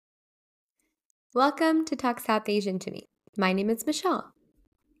Welcome to Talk South Asian to me. My name is Michelle.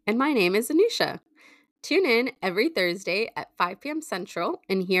 And my name is Anusha. Tune in every Thursday at 5 p.m. Central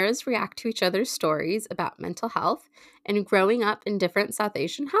and hear us react to each other's stories about mental health and growing up in different South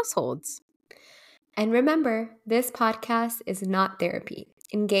Asian households. And remember, this podcast is not therapy.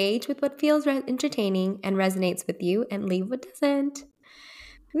 Engage with what feels entertaining and resonates with you and leave what doesn't.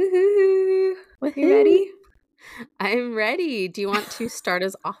 Woohoo! You ready? I'm ready. Do you want to start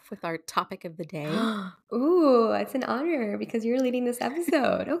us off with our topic of the day? Ooh, it's an honor because you're leading this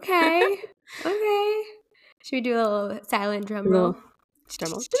episode. Okay. Okay. Should we do a little silent drum roll?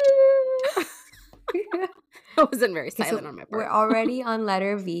 Drum roll. It wasn't very silent on my part. We're already on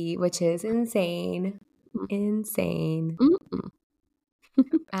letter V, which is insane. Insane.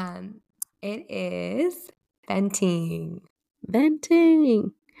 It is venting.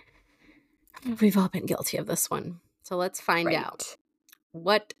 Venting. We've all been guilty of this one. So let's find out.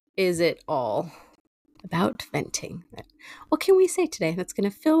 What is it all about venting? What can we say today that's going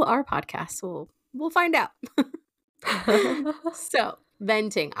to fill our podcast? We'll find out. So,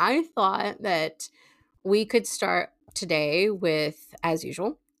 venting. I thought that we could start today with, as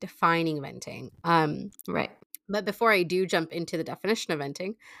usual, defining venting. Right. But before I do jump into the definition of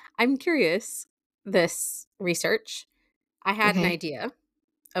venting, I'm curious, this research, I had an idea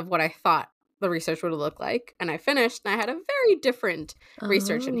of what I thought the research would look like, and I finished, and I had a very different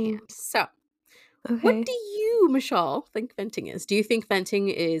research in hand. So, what do you, Michelle, think venting is? Do you think venting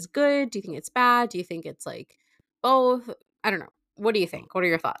is good? Do you think it's bad? Do you think it's like both? I don't know. What do you think? What are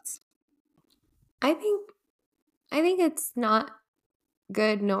your thoughts? I think it's not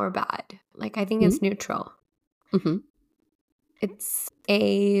good nor bad. Like, I think it's neutral. Mm-hmm. It's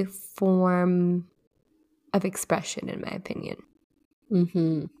a form of expression, in my opinion.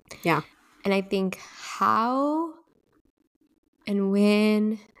 Mm-hmm. Yeah. And I think how and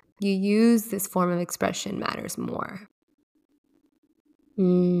when you use this form of expression matters more.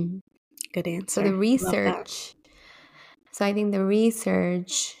 Good answer. So the research. So I think the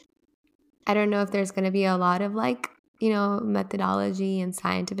research, I don't know if there's going to be a lot of methodology and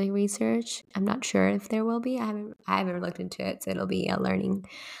scientific research. I'm not sure if there will be. I haven't looked into it, so it'll be a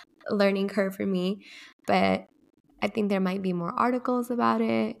learning curve for me. But I think there might be more articles about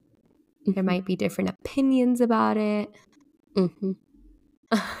it. There might be different opinions about it.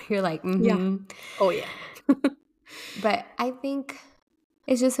 You're like, yeah. Oh, yeah. But I think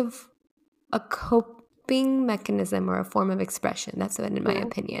it's just a coping mechanism or a form of expression. That's what, in my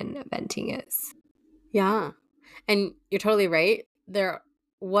opinion, venting is. Yeah. And you're totally right. There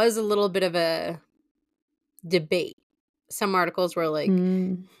was a little bit of a debate. Some articles were like,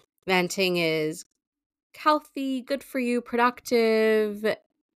 venting is healthy, good for you, productive,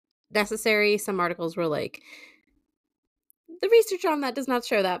 necessary. Some articles were like, the research on that does not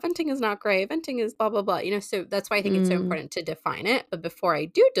show that. Venting is not great. Venting is blah, blah, blah. So that's why I think it's so important to define it. But before I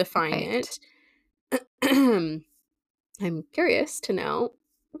do define it, I'm curious to know,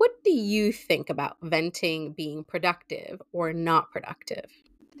 what do you think about venting being productive or not productive?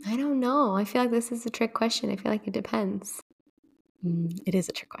 I don't know. I feel like this is a trick question. I feel like it depends. It is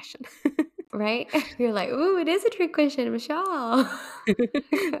a trick question. Right? You're like, ooh, it is a trick question, Michelle.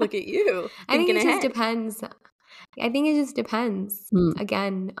 Look at you. I think it just depends. I think it just depends,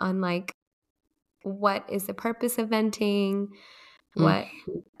 again, on what is the purpose of venting?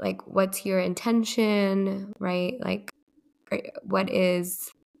 What's your intention, right? What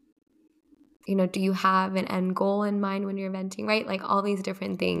is, do you have an end goal in mind when you're venting, right? Like all these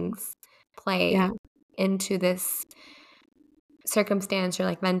different things play into this circumstance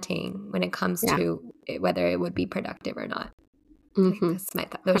or venting when it comes to whether it would be productive or not.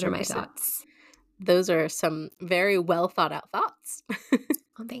 Those are my thoughts. Those are some very well thought out thoughts.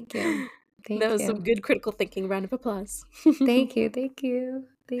 Oh, thank you. That was some good critical thinking. Round of applause. Thank you.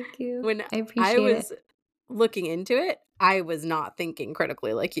 When I appreciate I was looking into it, I was not thinking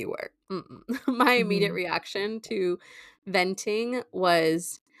critically like you were. My immediate reaction to venting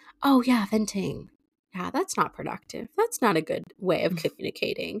was, oh yeah, venting. Yeah, that's not productive. That's not a good way of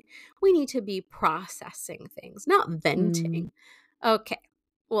communicating. We need to be processing things, not venting. Okay.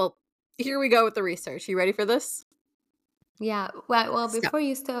 Well, here we go with the research. You ready for this? Yeah. Well, before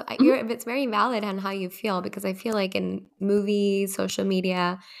you still, it's very valid on how you feel, because I feel like in movies, social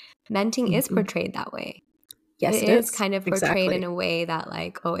media, venting is portrayed that way. Yes, it is kind of portrayed in a way that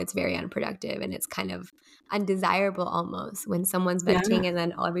it's very unproductive and it's kind of undesirable almost when someone's venting and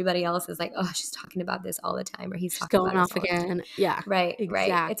then everybody else is like, oh, she's talking about this all the time, or he's talking going about off again. Yeah. Right.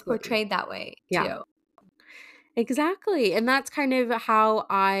 It's portrayed that way too. Exactly. And that's kind of how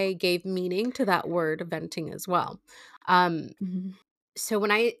I gave meaning to that word venting as well. So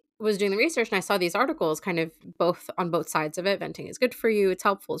when I was doing the research and I saw these articles kind of on both sides of it. Venting is good for you, it's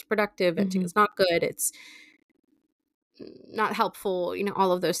helpful, it's productive. Venting is not good, it's not helpful,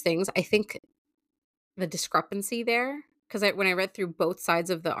 all of those things. I think the discrepancy there, because when I read through both sides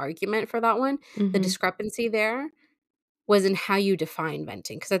of the argument for that one, the discrepancy there was in how you define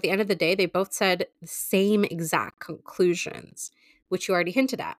venting. Because at the end of the day, they both said the same exact conclusions, which you already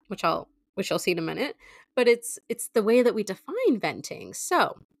hinted at, which you'll see in a minute. But it's the way that we define venting.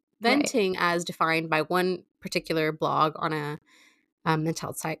 So venting, as defined by one particular blog on a mental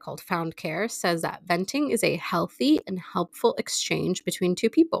health site called Found Care, says that venting is a healthy and helpful exchange between two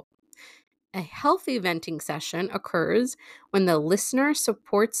people. A healthy venting session occurs when the listener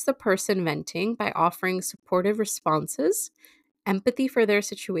supports the person venting by offering supportive responses, empathy for their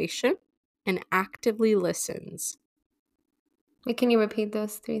situation, and actively listens. Wait, can you repeat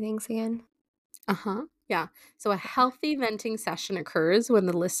those 3 things again? Yeah. So a healthy venting session occurs when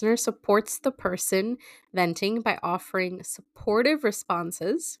the listener supports the person venting by offering supportive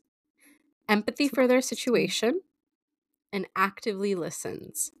responses, empathy for their situation, and actively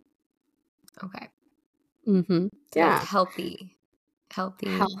listens. Okay. So yeah. It's healthy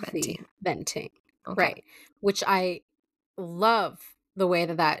venting. Okay. Right. Which I love the way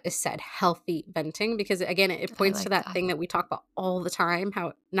that is said, healthy venting, because again, it points to that thing that we talk about all the time,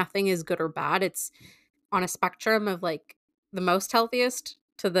 how nothing is good or bad. It's on a spectrum of like the most healthiest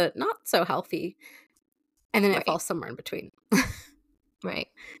to the not so healthy. And then it falls somewhere in between. Right.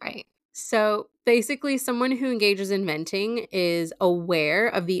 So basically, someone who engages in venting is aware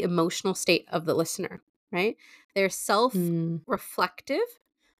of the emotional state of the listener, right? They're self-reflective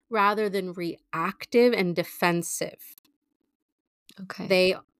rather than reactive and defensive. Okay.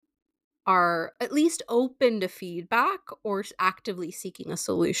 They are at least open to feedback or actively seeking a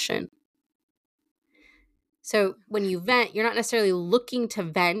solution. So when you vent, you're not necessarily looking to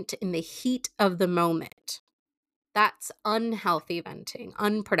vent in the heat of the moment. That's unhealthy venting,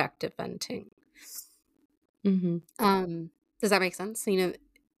 unproductive venting. Does that make sense?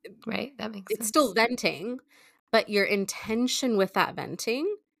 Right, that makes sense. It's still venting, but your intention with that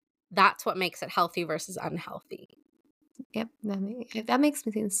venting, that's what makes it healthy versus unhealthy. Yep, that makes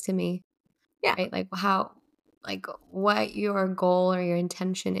sense to me. Yeah. Right? Like what your goal or your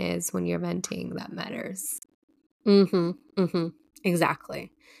intention is when you're venting, that matters.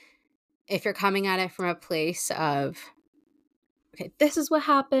 Exactly. If you're coming at it from a place of, okay, this is what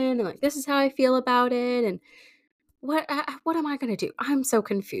happened, and like this is how I feel about it, and what am I going to do? I'm so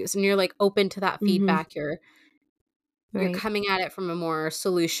confused. And you're like open to that feedback. You're coming at it from a more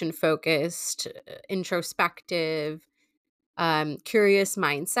solution focused, introspective, curious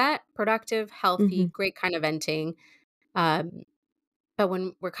mindset, productive, healthy, great kind of venting. But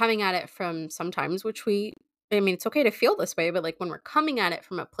when we're coming at it from sometimes, it's okay to feel this way, but like when we're coming at it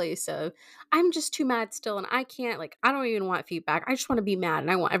from a place of, I'm just too mad still and I can't, like, I don't even want feedback. I just want to be mad and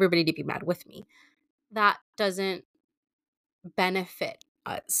I want everybody to be mad with me. That doesn't benefit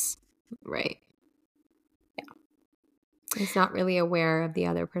us. Right. Yeah. It's not really aware of the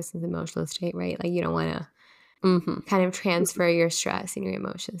other person's emotional state, right? Like you don't want to kind of transfer your stress and your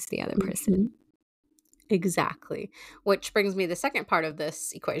emotions to the other person. Exactly. Which brings me to the second part of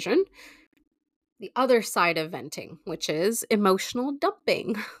this equation, the other side of venting, which is emotional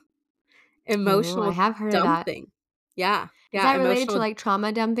dumping. I have heard of that. Yeah. Is that related to like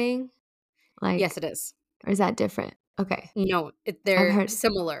trauma dumping? Yes, it is. Or is that different? Okay. No, they're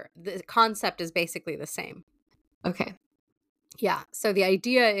similar. The concept is basically the same. Okay. Yeah. So the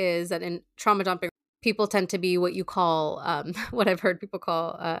idea is that in trauma dumping, people tend to be what you call, what I've heard people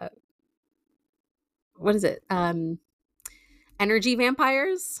call, what is it? Energy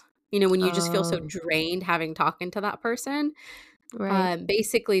vampires. When you just feel so drained having talking to that person. Right.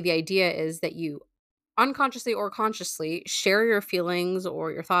 Basically, the idea is that you unconsciously or consciously share your feelings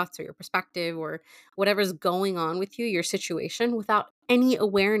or your thoughts or your perspective or whatever's going on with you, your situation, without any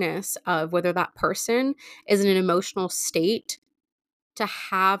awareness of whether that person is in an emotional state to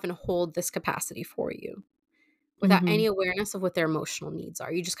have and hold this capacity for you, without any awareness of what their emotional needs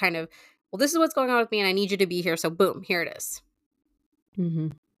are. You just kind of, well, this is what's going on with me and I need you to be here. So boom, here it is.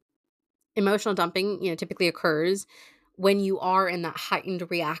 Emotional dumping, typically occurs when you are in that heightened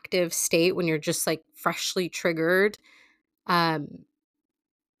reactive state, when you're just like freshly triggered,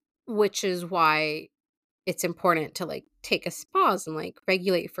 which is why it's important to like take a pause and like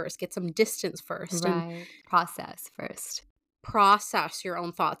regulate first, get some distance first, and process first. Process your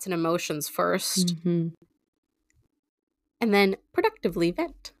own thoughts and emotions first, and then productively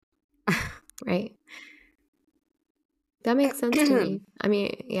vent. Right. That makes sense to me. I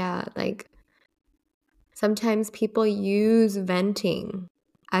mean, yeah, like sometimes people use venting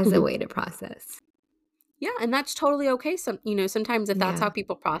as a way to process. Yeah, and that's totally okay. Sometimes if that's Yeah. how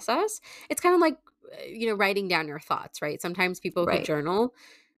people process, it's kind of like, writing down your thoughts, right? Sometimes people who Right. journal,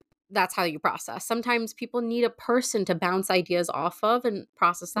 that's how you process. Sometimes people need a person to bounce ideas off of and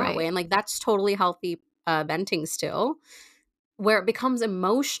process that way. Right. And like, that's totally healthy venting still. Where it becomes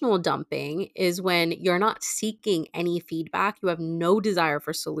emotional dumping is when you're not seeking any feedback, you have no desire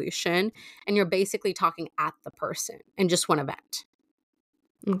for solution, and you're basically talking at the person and just want to vent.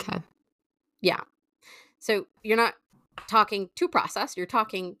 Okay. Yeah. So you're not talking to process, you're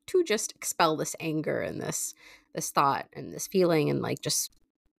talking to just expel this anger and this thought and this feeling, and like just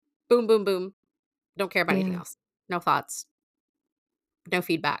boom, boom, boom. Don't care about anything Yeah. else. No thoughts, no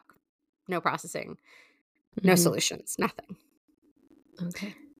feedback, no processing, no Mm-hmm. solutions, nothing.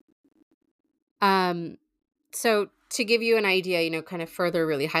 Okay. So to give you an idea, kind of further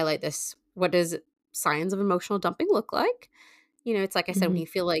really highlight this, what does signs of emotional dumping look like? It's like I said, when Mm-hmm. you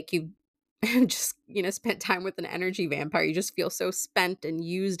feel like you just, spent time with an energy vampire, you just feel so spent and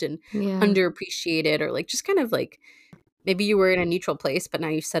used and Yeah. underappreciated, or like just kind of like maybe you were in a neutral place, but now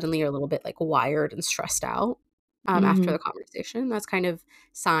you suddenly are a little bit like wired and stressed out after Mm-hmm. the conversation. That's kind of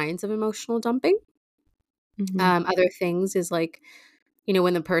signs of emotional dumping. Mm-hmm. Other things is like,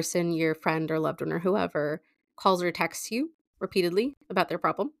 when the person, your friend or loved one or whoever, calls or texts you repeatedly about their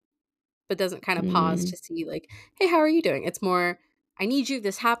problem, but doesn't kind of pause Mm. to see like, hey, how are you doing? It's more, I need you,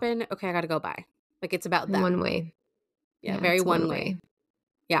 this happened. Okay, I gotta go, bye. Like it's about One them. way. Yeah, Yeah, very it's one one way. way.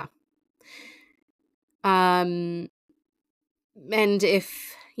 Yeah. Um, and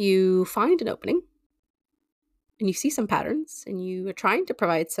if you find an opening and you see some patterns and you are trying to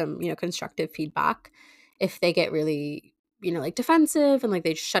provide some, constructive feedback, if they get really, like defensive and like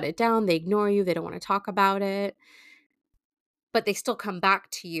they just shut it down, they ignore you, they don't want to talk about it, but they still come back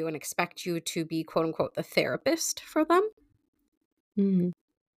to you and expect you to be quote unquote the therapist for them,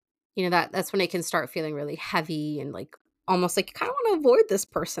 Mm-hmm. that's when it can start feeling really heavy and like almost like you kind of want to avoid this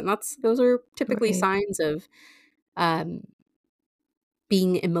person. Those are typically Right. signs of um,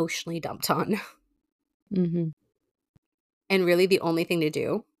 being emotionally dumped on. Mm-hmm. And really the only thing to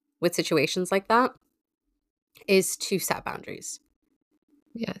do with situations like that is to set boundaries.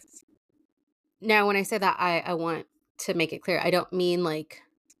 Yes. Now, when I say that, I want to make it clear. I don't mean like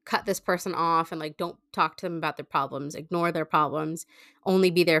cut this person off and like don't talk to them about their problems, ignore their problems,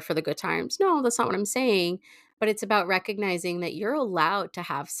 only be there for the good times. No, that's not what I'm saying. But it's about recognizing that you're allowed to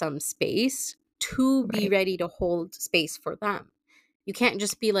have some space to be Right. ready to hold space for them. You can't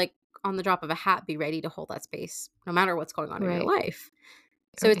just be like on the drop of a hat, be ready to hold that space no matter what's going on in your Right. life.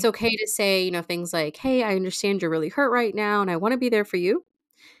 So it's Right. okay to say, things like, hey, I understand you're really hurt right now and I want to be there for you,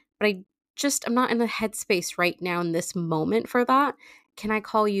 but I'm not in the headspace right now in this moment for that. Can I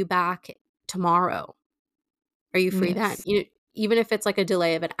call you back tomorrow? Are you free then? Yes. Even if it's like a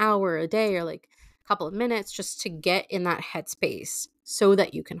delay of an hour, a day, or like a couple of minutes, just to get in that headspace so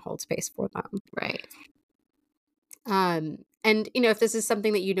that you can hold space for them. Right. And if this is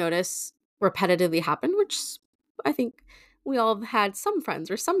something that you notice repetitively happen, which I think we all have had some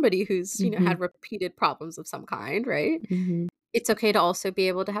friends or somebody who's, Mm-hmm. had repeated problems of some kind, right? Mm-hmm. It's okay to also be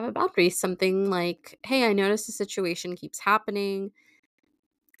able to have a boundary. Something like, hey, I notice the situation keeps happening.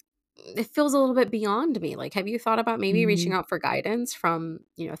 It feels a little bit beyond me. Like, have you thought about maybe Mm-hmm. reaching out for guidance from,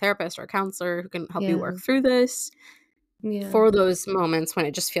 a therapist or a counselor who can help you Yeah. work through this? Yeah. For those moments when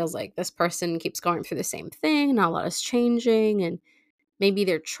it just feels like this person keeps going through the same thing, not a lot is changing, and maybe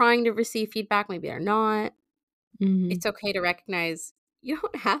they're trying to receive feedback, maybe they're not. Mm-hmm. It's okay to recognize you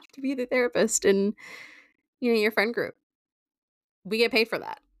don't have to be the therapist in, your friend group. We get paid for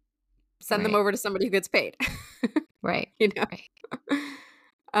that. Send them Right. over to somebody who gets paid. Right. you know. Right.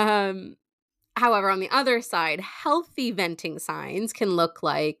 Um However, on the other side, healthy venting signs can look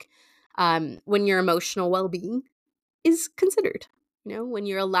like when your emotional well-being is considered. When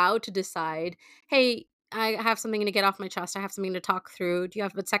you're allowed to decide, hey, I have something to get off my chest. I have something to talk through. Do you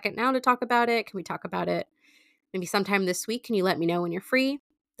have a second now to talk about it? Can we talk about it maybe sometime this week? Can you let me know when you're free?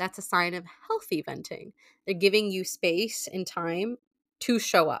 That's a sign of healthy venting. They're giving you space and time to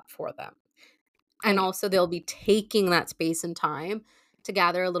show up for them. And Right. also, they'll be taking that space and time to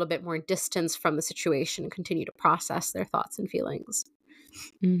gather a little bit more distance from the situation and continue to process their thoughts and feelings.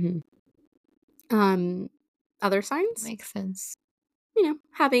 Mm-hmm. Um, Other signs, Makes sense.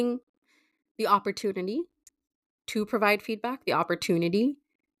 having the opportunity to provide feedback, the opportunity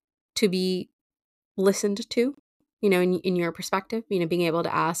to be listened to, in your perspective, being able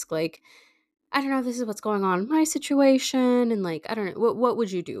to ask, like, I don't know, this is what's going on in my situation. And like, I don't know, what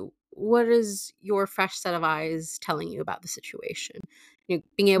would you do? What is your fresh set of eyes telling you about the situation?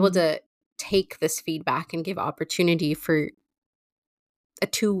 Being able Mm-hmm. to take this feedback and give opportunity for a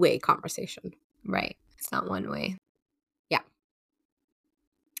two-way conversation. Right. It's not one way. Yeah.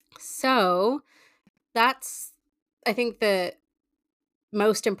 So that's, I think, the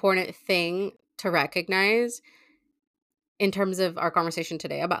most important thing to recognize in terms of our conversation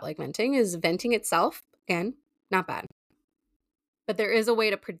today about like venting is venting itself, again, not bad. But there is a way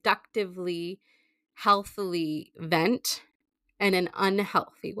to productively, healthily vent in an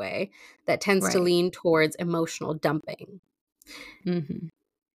unhealthy way that tends to Right. lean towards emotional dumping. Mm-hmm.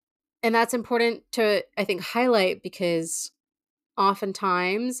 And that's important to, I think, highlight because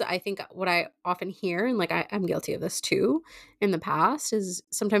oftentimes I think what I often hear, and like I'm guilty of this too in the past, is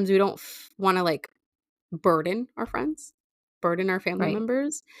sometimes we don't want to like burden our friends, burden our family Right.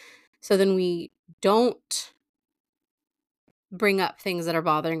 members. So then we don't bring up things that are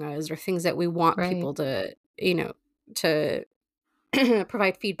bothering us or things that we want Right. people to, to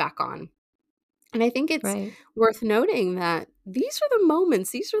provide feedback on. And I think it's Right. worth noting that these are the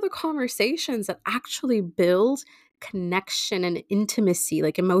moments, these are the conversations that actually build connection and intimacy,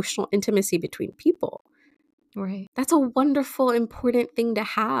 like emotional intimacy between people. Right. That's a wonderful, important thing to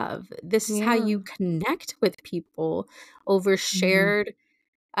have. This is how Yeah. you connect with people over Mm-hmm. shared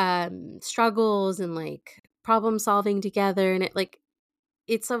struggles and like problem solving together. And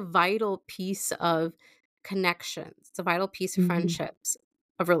it's a vital piece of connections. It's a vital piece of Mm-hmm. friendships,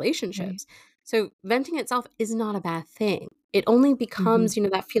 of Right. relationships. So venting itself is not a bad thing. It only Mm-hmm. becomes,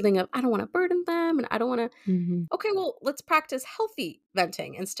 that feeling of I don't want to burden them and I don't want to. Mm-hmm. Okay, well, let's practice healthy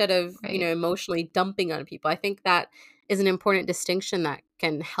venting instead of, Right. emotionally dumping on people. I think that is an important distinction that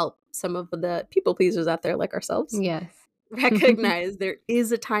can help some of the people pleasers out there like ourselves Yes. recognize there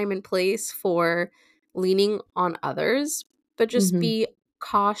is a time and place for leaning on others, but just Mm-hmm. be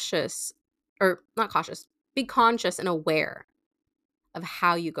cautious, or not cautious, be conscious and aware of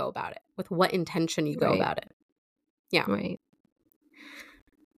how you go about it, with what intention you go Right. about it. Yeah. Right.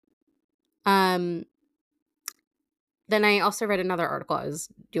 Um then I also read another article. I was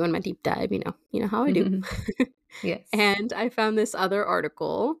doing my deep dive, you know how I do. Yes. And I found this other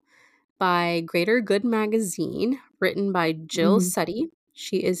article by Greater Good magazine written by Jill Mm-hmm. Sutty.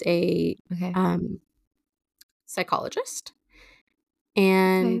 She is a Okay. psychologist. Okay.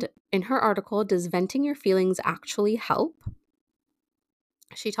 And in her article, Does Venting Your Feelings Actually Help?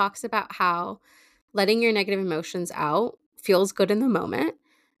 She talks about how letting your negative emotions out feels good in the moment,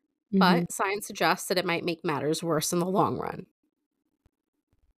 Mm-hmm. but science suggests that it might make matters worse in the long run.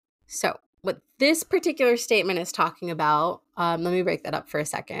 So, what this particular statement is talking about, let me break that up for a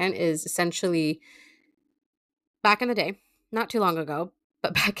second, is essentially back in the day, not too long ago,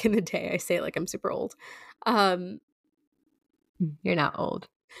 but back in the day, I say it like I'm super old. Um, You're not old.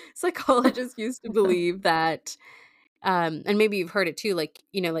 Psychologists used to believe that, and maybe you've heard it too, like,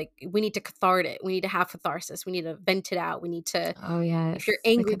 like we need to cathartic, we need to have catharsis, we need to vent it out, we need to, Oh if you're yes,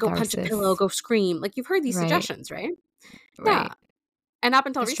 the angry, go punch a pillow, catharsis. go scream. Like you've heard these Right. suggestions, right? Yeah. Right. And up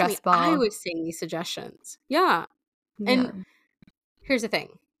until The recently, stress I ball. was seeing these suggestions. Yeah. And Yeah. here's the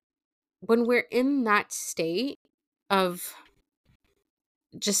thing. When we're in that state of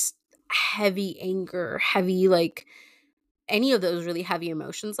just heavy anger, heavy, like any of those really heavy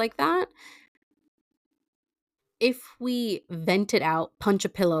emotions like that, if we vent it out, punch a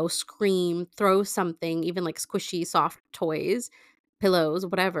pillow, scream, throw something, even like squishy, soft toys, pillows,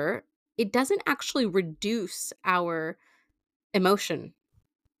 whatever, it doesn't actually reduce our emotion.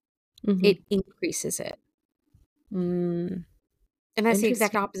 Mm-hmm. It increases it. Mm. And that's the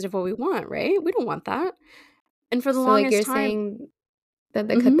exact Interesting. opposite of what we want, right? We don't want that. And for the So like longest you're time, saying that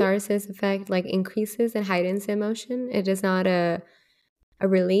the mhm, catharsis effect like increases and heightens the emotion. It is not a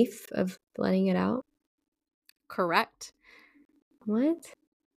relief of letting it out. correct. What?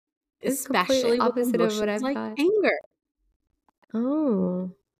 This is completely Especially with opposite of what emotions I've like thought. anger.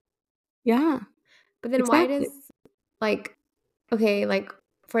 Oh. Yeah, But then why does exactly. like okay, like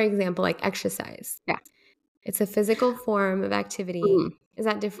for example, like exercise. Yeah. It's a physical form of activity. Mhm, Is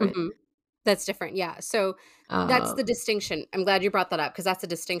that different? mhm. That's different, yeah. So, that's the Oh, distinction. I'm glad you brought that up because that's a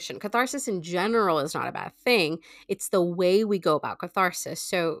distinction. Catharsis in general is not a bad thing. It's the way we go about catharsis.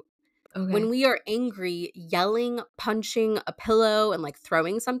 So, when okay. we are angry, yelling, punching a pillow, and, like,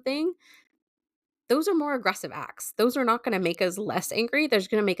 throwing something, those are more aggressive acts. Those are not gonna make us less angry, they're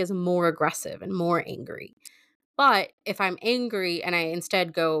just gonna make us more aggressive and more angry. But if I'm angry and I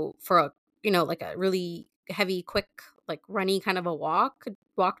instead go for a, like a really heavy, quick, like runny kind of a walk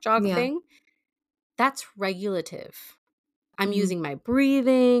jog Yeah. thing, that's regulative. I'm Mhm. using my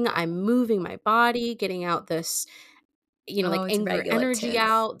breathing, I'm moving my body, getting out this, like Oh, it's anger energy regulative.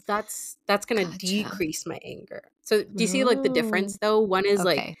 out. That's going to Gotcha. decrease my anger. So do you see like the Oh, difference though? One is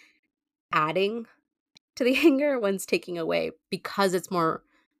like okay. adding to the anger, one's taking away, because it's more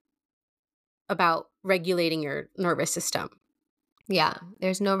about regulating your nervous system. Yeah,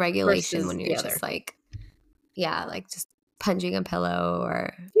 there's no regulation Versus when the you're other. just like, yeah, like just punching a pillow,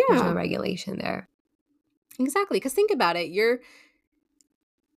 or there's no Yeah, regulation there. exactly. Because think about it. You're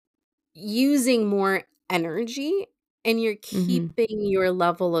using more energy and you're keeping your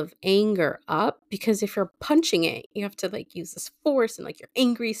level of anger up, because if you're punching it, you have to like use this force and like you're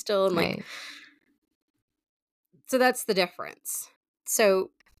angry still and like, Right. so that's the difference. So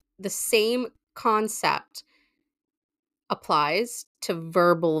the same concept applies to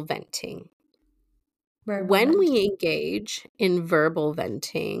verbal venting. Verbal When we venting. engage in verbal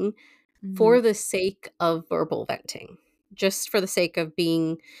venting Mhm. for the sake of verbal venting, just for the sake of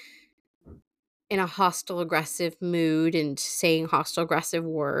being in a hostile aggressive mood and saying hostile aggressive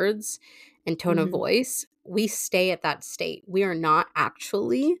words and tone of Mhm. voice, we stay at that state. We are not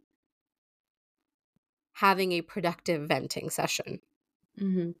actually having a productive venting session.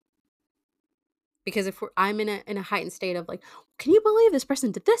 Mhm. Because if I'm in a heightened state of like, can you believe this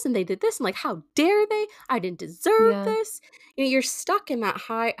person did this and they did this, and like, how dare they? I didn't deserve Yeah. this. You're stuck in that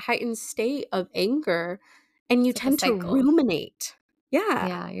heightened state of anger, and you It's like a tend to cycle. ruminate. Yeah,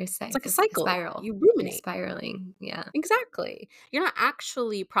 Yeah, it's like a it's like a cycle. spiral. You You're ruminate. spiraling. Yeah. Exactly. You're not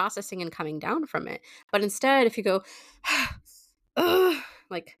actually processing and coming down from it. But instead, if you go, ugh,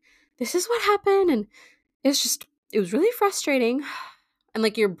 like, this is what happened, and it was really frustrating. And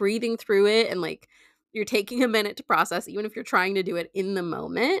like you're breathing through it, and like you're taking a minute to process, even if you're trying to do it in the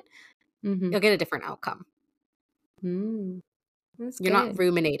moment, Mhm. you'll get a different outcome. That's You're not good.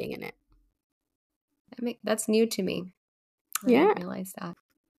 ruminating in it. That's new to me. I Yeah. didn't realize that.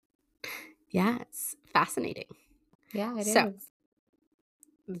 Yeah. It's fascinating. Yeah, it So is.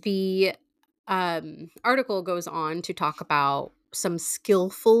 the article goes on to talk about some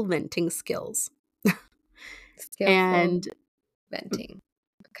skillful venting skills. Skillful And venting.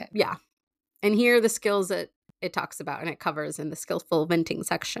 Okay. yeah. And here are the skills that it talks about and it covers in the skillful venting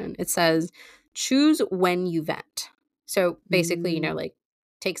section. It says, choose when you vent. So basically, Mm, like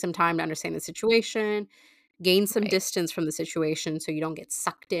take some time to understand the situation, gain some right. distance from the situation so you don't get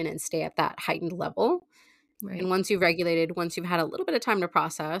sucked in and stay at that heightened level. And Right. once you've regulated, once you've had a little bit of time to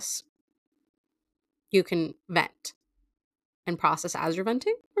process, you can vent and process as you're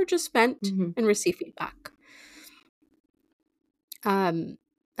venting, or just vent Mhm. and receive feedback. And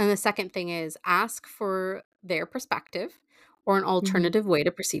the second thing is ask for their perspective or an Mhm. alternative way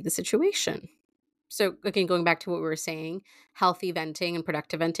to perceive the situation. So, again, going back to what we were saying, healthy venting and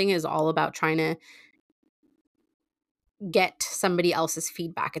productive venting is all about trying to get somebody else's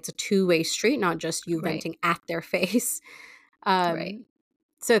feedback. It's a two-way street, not just you Right. venting at their face. Right.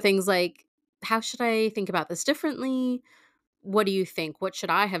 So, things like, how should I think about this differently? What do you think? What should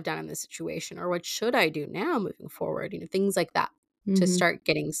I have done in this situation? Or what should I do now moving forward? Things like that, to Mhm. start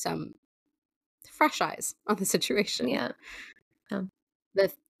getting some fresh eyes on the situation. Yeah. Oh.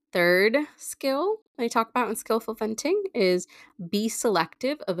 The third skill I talk about in skillful venting is be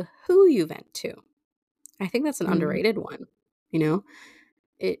selective of who you vent to. I think that's an Mm. underrated one.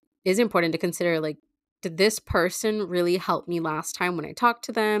 It is important to consider, like, did this person really help me last time when I talked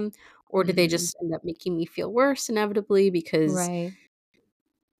to them? Or did they Mhm. just end up making me feel worse inevitably? Because, Right.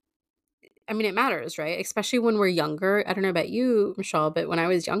 I mean, it matters, right? Especially when we're younger. I don't know about you, Michelle, but when I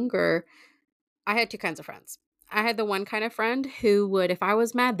was younger, I had two kinds of friends. I had the one kind of friend who would, if I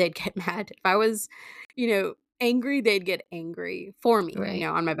was mad, they'd get mad. If I was, angry, they'd get angry for me, Right.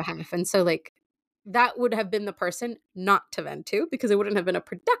 on my behalf. And so, like, that would have been the person not to vent to, because it wouldn't have been a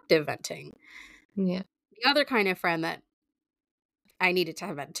productive venting. Yeah. The other kind of friend that I needed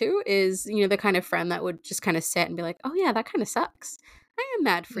to vent to is, the kind of friend that would just kind of sit and be like, oh, yeah, that kind of sucks. I am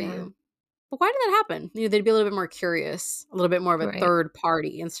mad for Yeah. you. But why did that happen? They'd be a little bit more curious, a little bit more of a Right. third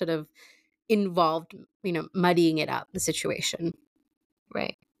party instead of involved, muddying it up, the situation.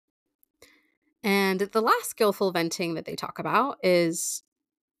 Right. And the last skillful venting that they talk about is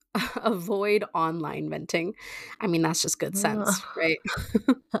avoid online venting. I mean, that's just good sense, Oh. right?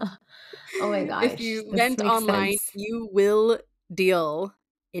 Oh my If gosh. you This vent makes online, sense. you will deal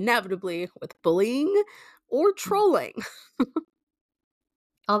inevitably with bullying or Mm. trolling.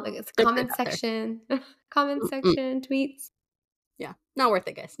 It's They're good comment out there. section. Comment Mm-mm. section, tweets. Yeah, not worth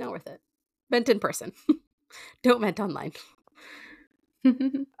it, guys. Not worth it. Vent in person. Don't vent online.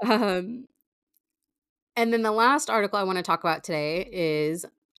 Um, and then the last article I want to talk about today is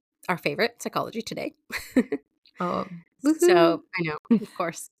our favorite, Psychology Today. Oh. So Woohoo. I know, of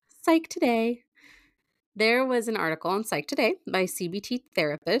course, Psych Today. There was an article on Psych Today by CBT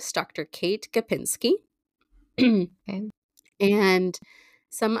therapist Dr. Kate Gapinski. Okay. And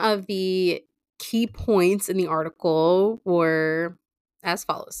some of the key points in the article were as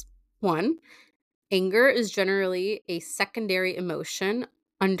follows. 1, anger is generally a secondary emotion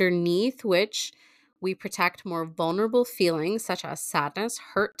underneath which we protect more vulnerable feelings such as sadness,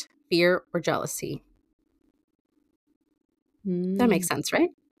 hurt, fear, or jealousy. That makes sense, right?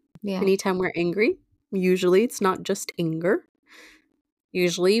 Yeah. Anytime we're angry, usually it's not just anger.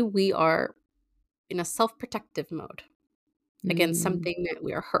 Usually we are in a self-protective mode against something that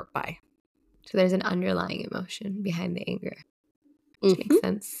we are hurt by. So there's an underlying emotion behind the anger, which makes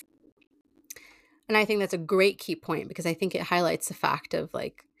sense. And I think that's a great key point because I think it highlights the fact of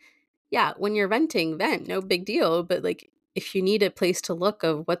like, yeah, when you're venting, vent, no big deal. But like, if you need a place to look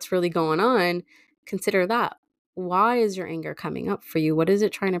of what's really going on, consider that. Why is your anger coming up for you? What is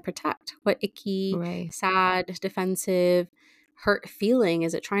it trying to protect? What icky, Right. sad, defensive, hurt feeling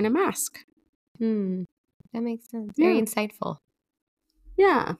is it trying to mask? That makes sense. Very insightful.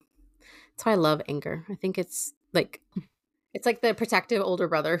 Yeah. That's why I love anger. I think it's like the protective older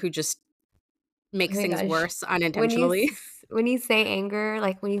brother who just makes things worse unintentionally. When you say anger,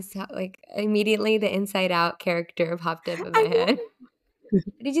 like when you like immediately the Inside Out character popped up in my head.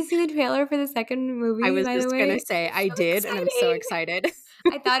 Did you see the trailer for the second movie? I was by the just way? gonna say I did, and I'm so excited.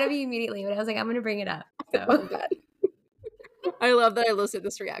 I thought of you immediately, but I was like, I'm gonna bring it up. So. I love that. I love that I elicit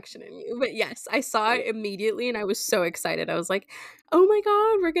this reaction in you. But yes, I saw it immediately, and I was so excited. I was like, "Oh my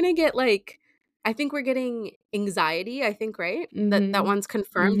god, we're gonna get like." I think we're getting Anxiety, I think, right? That one's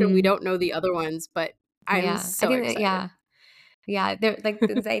confirmed, and we don't know the other ones, but I'm so excited. Yeah, they're like the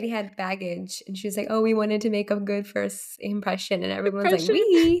Anxiety had baggage, and she was like, "Oh, we wanted to make a good first impression," and everyone's like,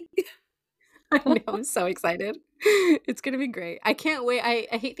 "We." I know, I'm so excited. It's gonna be great. I can't wait.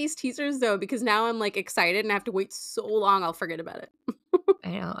 I hate these teasers though because now I'm like excited and I have to wait so long I'll forget about it.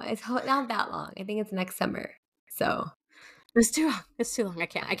 I know it's not that long. I think it's next summer. So it's too long. It's too long. I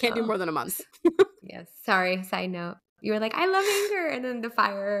can't do more than a month. Yes. Sorry. Side note. You were like, I love anger, and then the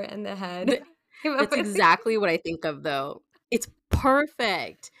fire and the head. That's exactly what I think of though. It's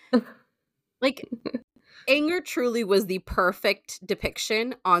perfect. Like anger truly was the perfect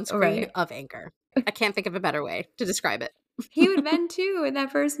depiction on screen of anger. I can't think of a better way to describe it. He would vent too in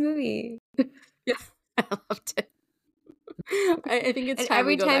that first movie. Yeah, I loved it. I think it's and time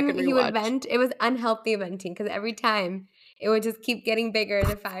every we go back time and he would rewatch. vent, it was unhealthy venting because every time it would just keep getting bigger,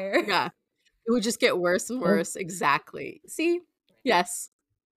 the fire. Yeah. It would just get worse and worse. Exactly. See? Yes.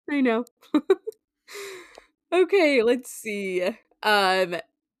 I know. Okay, let's see. The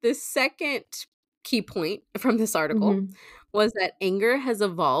second key point from this article was that anger has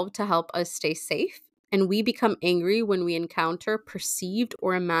evolved to help us stay safe, and we become angry when we encounter perceived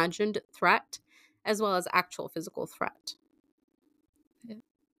or imagined threat, as well as actual physical threat. Yeah.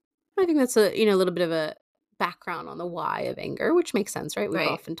 I think that's a little bit of a background on the why of anger, which makes sense, right? We've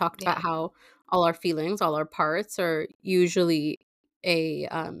often talked about how all our feelings, all our parts are usually a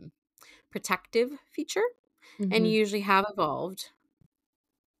protective feature and usually have evolved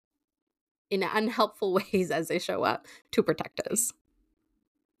in unhelpful ways as they show up to protect us.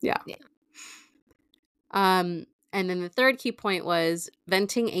 Yeah. And then the third key point was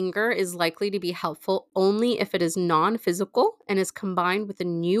venting anger is likely to be helpful only if it is non-physical and is combined with a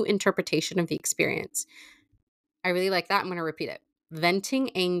new interpretation of the experience. I really like that. I'm going to repeat it.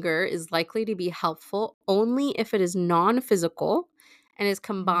 Venting anger is likely to be helpful only if it is non-physical and is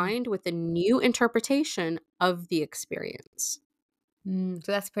combined with a new interpretation of the experience. So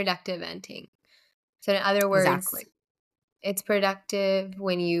that's productive venting. So in other words, it's productive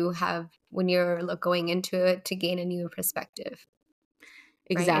when you're going into it to gain a new perspective.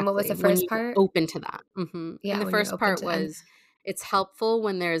 Exactly. Right? And what was the first part? Open to that. Yeah, and the first part was it's helpful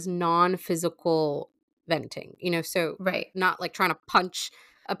when there's non-physical venting. So not like trying to punch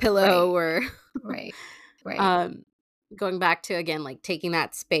a pillow or right. Going back to, again, like taking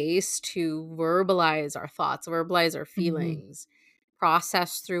that space to verbalize our thoughts, verbalize our feelings,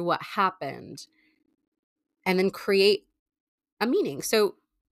 process through what happened, and then create a meaning. So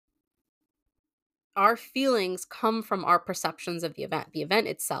our feelings come from our perceptions of the event. The event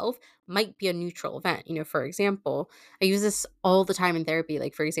itself might be a neutral event. For example, I use this all the time in therapy.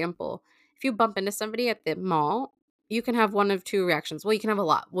 Like, for example, if you bump into somebody at the mall, you can have one of two reactions. Well, you can have a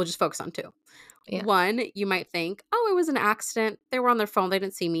lot. We'll just focus on two. Yeah. One, you might think, oh, it was an accident. They were on their phone. They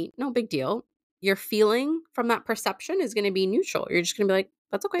didn't see me. No big deal. Your feeling from that perception is going to be neutral. You're just going to be like,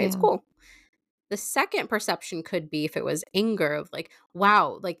 that's okay. Yeah. It's cool. The second perception could be if it was anger of like,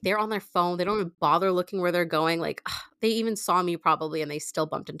 wow, like they're on their phone. They don't even bother looking where they're going. Like, ugh, they even saw me probably and they still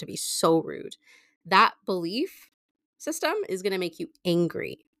bumped into me. So rude. That belief system is going to make you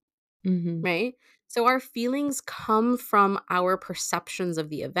angry. Right? So our feelings come from our perceptions of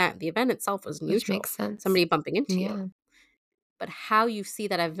the event. The event itself was Which neutral, makes sense. somebody bumping into you. Yeah. But how you see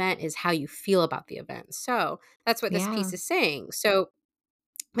that event is how you feel about the event. So that's what this Yeah. piece is saying. So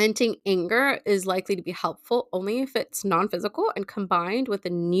venting anger is likely to be helpful only if it's non physical and combined with a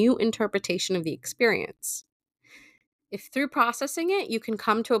new interpretation of the experience. If through processing it, you can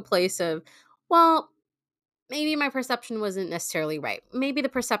come to a place of, well, maybe my perception wasn't necessarily right. Maybe the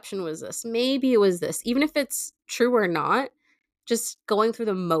perception was this. Maybe it was this. Even if it's true or not, just going through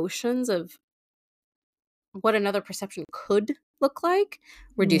the motions of what another perception could look like Yeah.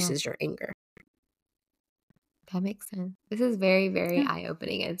 reduces your anger. That makes sense. This is very, very Yeah.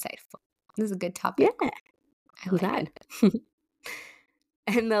 eye-opening and insightful. This is a good Yeah. topic. I I'm like glad. it.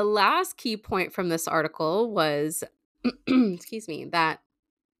 And the last key point from this article was, excuse me, that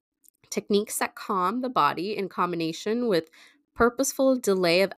techniques that calm the body in combination with purposeful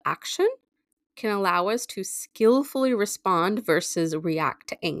delay of action can allow us to skillfully respond versus react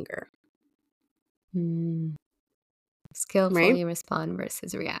to anger, Mm. right? Skillfully respond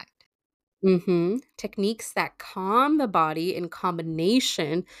versus react. Techniques that calm the body in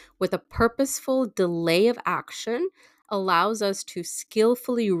combination with a purposeful delay of action allows us to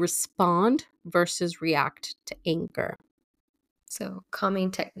skillfully respond versus react to anger. So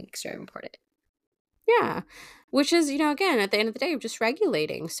calming techniques are important. Yeah. Which is, again, at the end of the day, just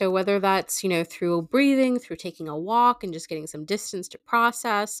regulating. So whether that's, through breathing, through taking a walk and just getting some distance to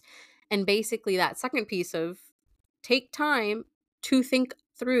process. And basically that second piece of take time to think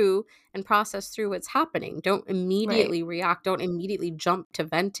through and process through what's happening. Don't Right. immediately react. Don't immediately jump to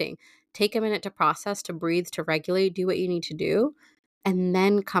venting. Take a minute to process, to breathe, to regulate, do what you need to do, and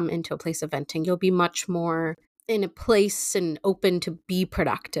then come into a place of venting. You'll be much more in a place and open to be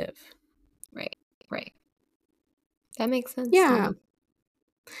productive. Right. Right. That makes sense to Yeah.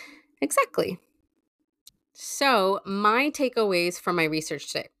 me. Exactly. So, my takeaways from my research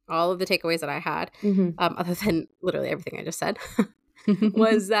today, all of the takeaways that I had, other than literally everything I just said,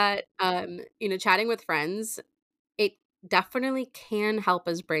 was that, chatting with friends, it definitely can help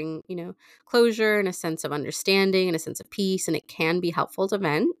us bring, closure and a sense of understanding and a sense of peace. And it can be helpful to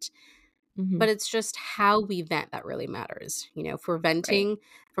vent, but it's just how we vent that really matters. If we're Right. venting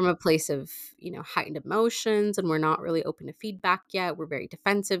from a place of, heightened emotions and we're not really open to feedback yet, we're very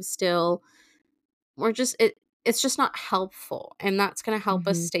defensive still, we're just it's just not helpful, and that's going to help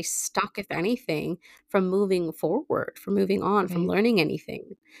us stay stuck, if anything, from moving forward, from moving on, from Right. learning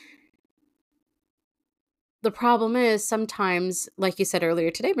anything. The problem is sometimes, like you said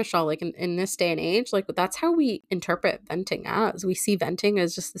earlier today, Michelle, like in this day and age, like that's how we interpret venting as. We see venting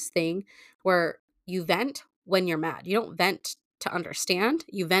as just this thing where you vent when you're mad. You don't vent to understand,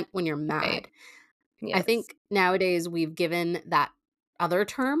 you vent when you're mad. Right. I Yes. think nowadays we've given that other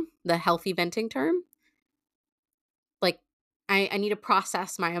term, the healthy venting term, like, I need to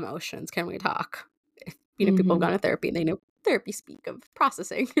process my emotions. Can we talk? If, people have gone to therapy and they know therapy speak of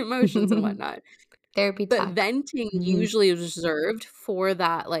processing emotions and whatnot. Therapy But talk. venting usually is reserved for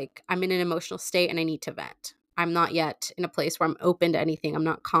that, like, I'm in an emotional state and I need to vent. I'm not yet in a place where I'm open to anything. I'm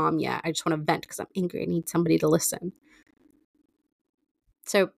not calm yet. I just want to vent because I'm angry. I need somebody to listen.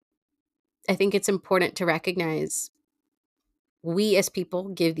 So I think it's important to recognize we as people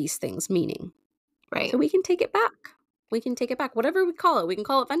give these things meaning. Right. So we can take it back. We can take it back. Whatever we call it. We can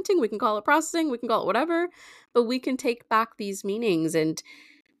call it venting. We can call it processing. We can call it whatever. But we can take back these meanings and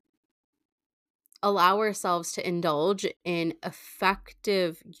allow ourselves to indulge in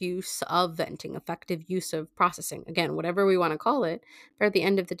effective use of venting, effective use of processing. Again, whatever we want to call it. But at the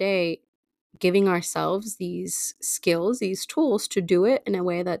end of the day, giving ourselves these skills, these tools to do it in a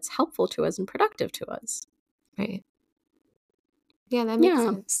way that's helpful to us and productive to us. Right. Yeah, that makes Yeah.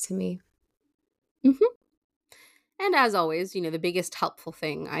 sense to me. Mm-hmm. And as always, the biggest helpful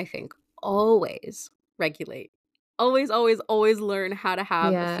thing, I think, always regulate. Always, always, always learn how to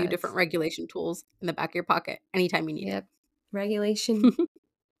have a few different Yes. regulation tools in the back of your pocket anytime you need Yep. Regulation it.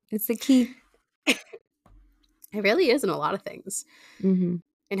 is the key. It really is in a lot of things Mm-hmm.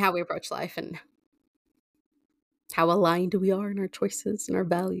 in how we approach life and how aligned we are in our choices and our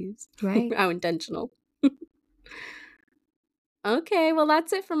values, Right. how intentional. Okay, well,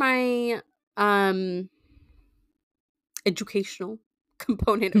 that's it for my um educational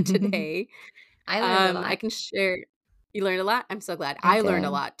component of today. I learned a I lot. can share. You learned a lot? I'm so glad. I I learned a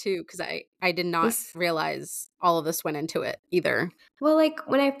did. lot too because I did not This realize all of this went into it either. well, like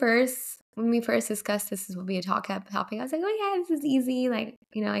when we first discussed this will be a topic, I was like, oh yeah, this is easy. Like,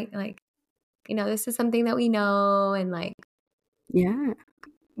 this is something that we know and like Yeah.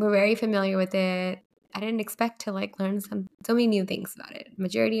 we're very familiar with it. I didn't expect to like learn so many new things about it.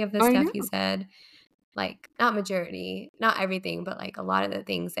 Majority of the I stuff know. you said like, not majority, not everything, but, like, a lot of the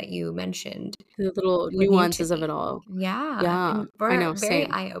things that you mentioned The little were new to nuances of it me. all. Yeah, Yeah, and I were know, very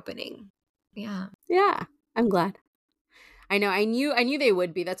same. eye-opening. Yeah, Yeah, I'm glad. I know, I knew they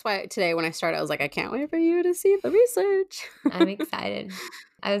would be. That's why today when I started, I was like, "I can't wait for you to see the research." I'm excited.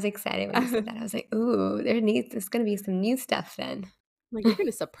 I was excited when you said that. I was like, "Ooh, there's gonna be some new stuff then." Like, "You're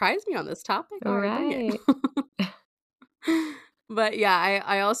gonna surprise me on this topic? Alright, bring it." Right. But, yeah,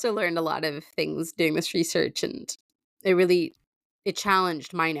 I also learned a lot of things doing this research, and it really it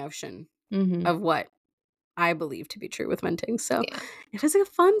challenged my notion Mhm. of what I believe to be true with venting, so Yeah. it was a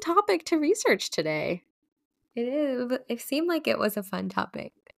fun topic to research today. It is, but it seemed like it was a fun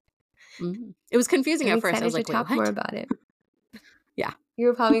topic. Mhm. It was confusing I'm at first, I was excited to like, "Wait, talk more what?" about it. Yeah. You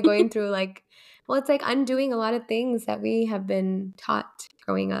were probably going through, like, well, it's like undoing a lot of things that we have been taught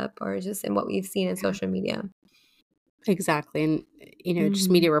growing up or just in what we've seen in Yeah. social media. Exactly, and, just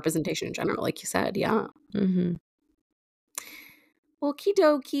Mhm. media representation in general, like you said, yeah. Mhm. Okie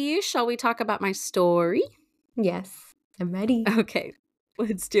dokie, shall we talk about my story? Yes. I'm ready. Okay,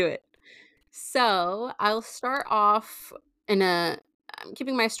 let's do it. So, I'll start off in a I'm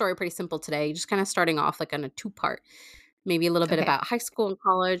keeping my story pretty simple today, just kinda starting off, like, on a two-part. Maybe a little bit Okay. about high school and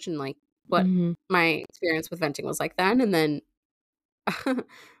college and, like, what Mhm. my experience with venting was like then, and then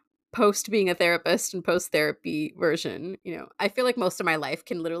post being a therapist and post-therapy version, I feel like most of my life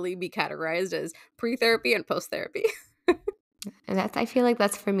can literally be categorized as pre-therapy and post-therapy. And I feel like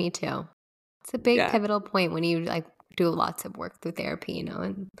that's for me too. It's a big Yeah, pivotal point when you, like, do lots of work through therapy,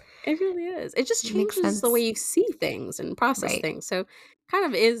 and it really is. It just it makes changes the way sense. you see things and process Right. things, so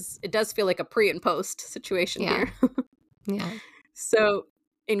it does feel like a pre and post situation Yeah. here. Yeah. So,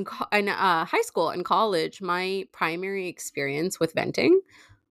 in high school and college, my primary experience with venting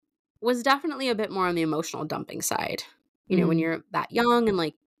was definitely a bit more on the emotional dumping side. When Mm. you're that young and,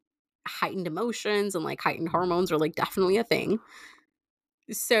 like, heightened emotions and, like, heightened hormones are, like, definitely a thing.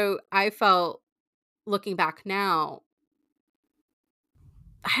 So, I felt looking back now,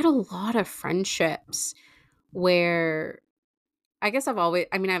 I had a lot of friendships where I guess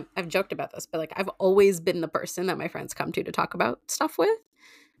I've joked about this, but, like, I've always been the person that my friends come to talk about stuff with.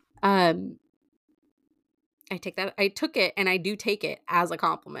 Um, I took it and I do take it as a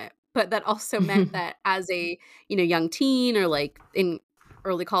compliment, but that also meant that as a, young teen or, like, in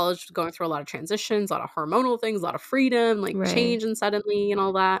early college, going through a lot of transitions, a lot of hormonal things, a lot of freedom, like, Right. change and suddenly and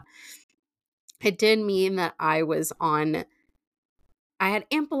all that, it did mean that I had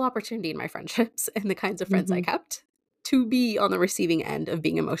ample opportunity in my friendships and the kinds of friends I Mhm. kept to be on the receiving end of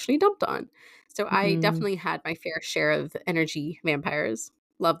being emotionally dumped on. So I Mm. definitely had my fair share of energy vampires.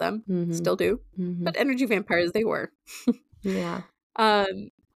 Love them, Mhm. still do. Mhm. But energy vampires they were. Yeah. um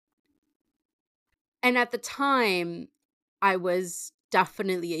and at the time I was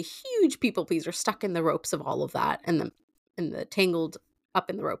definitely a huge people pleaser, stuck in the ropes of all of that and the tangled up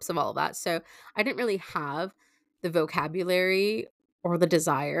in the ropes of all of that. So I didn't really have the vocabulary or the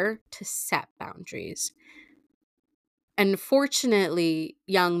desire to set boundaries. Unfortunately,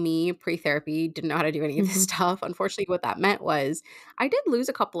 young me, pre-therapy, didn't know how to do any of this Mhm. stuff. Unfortunately, what that meant was I did lose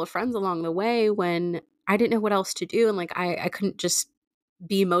a couple of friends along the way when I didn't know what else to do, and, like, I couldn't just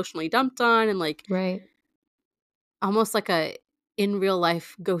be emotionally dumped on and, like, Right. almost like a in real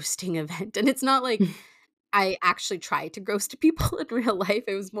life ghosting event. And it's not like I actually tried to ghost people in real life.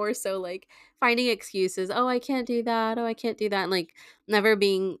 It was more so like finding excuses. Oh, I can't do that. Oh, I can't do that. And, like, never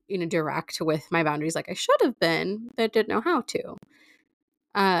being, direct with my boundaries like I should have been, but didn't know how to.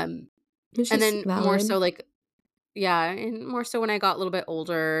 Um, Which and is then more valid. so like, yeah, and more so when I got a little bit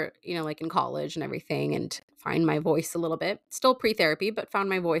older, like in college and everything, and find my voice a little bit. Still pre therapy, but found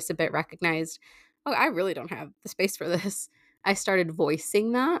my voice a bit, recognized, oh, I really don't have the space for this. I started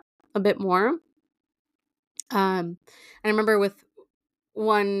voicing that a bit more. And I remember with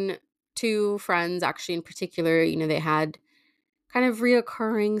one, two friends actually in particular, they had kind of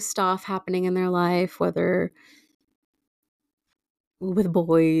reoccurring stuff happening in their life, whether with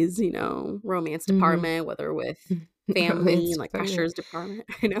boys, romance Mhm. department, whether with family Romance and, like, department. pressures department,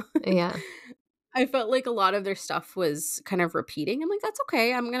 you know? Yeah. I felt like a lot of their stuff was kind of repeating. I'm like, that's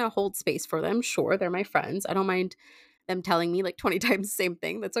okay. I'm gonna hold space for them. Sure, they're my friends. I don't mind them telling me like 20 times the same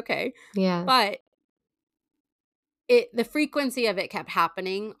thing. That's okay. Yeah. But the frequency of it kept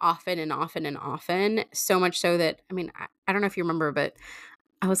happening often and often and often. So much so that I don't know if you remember, but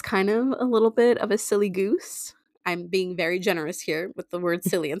I was kind of a little bit of a silly goose. I'm being very generous here with the word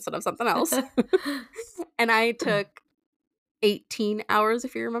silly instead of something else. And I took 18 hours,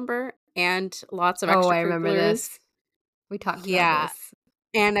 if you remember, and lots of Oh, I remember extracurriculars. this. We talked about Yeah, this.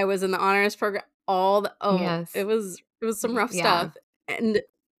 and I was in the honors program it Yes. was some rough Yeah. stuff, and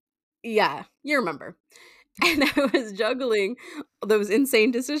Yeah, you remember. And I was juggling those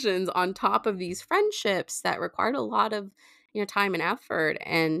insane decisions on top of these friendships that required a lot of, time and effort.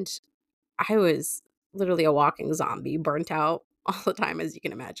 And I was literally a walking zombie, burnt out all the time, as you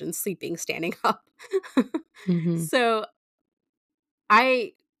can imagine, sleeping, standing up. Mm-hmm. So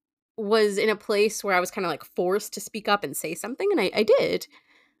I was in a place where I was kind of like forced to speak up and say something. And I did.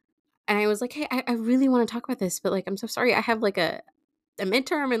 And I was like, hey, I really want to talk about this, but like, I'm so sorry. I have like a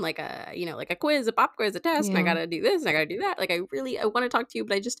midterm and like a, like a quiz, a pop quiz, a test, and I Yeah. gotta do this and I gotta do that. Like I want to talk to you,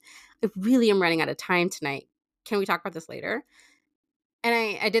 but I really am running out of time tonight. Can we talk about this later?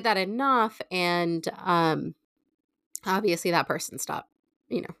 And I did that enough, and obviously that person stopped,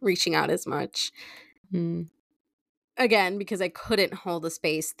 reaching out as much. Mm. Again, because I couldn't hold the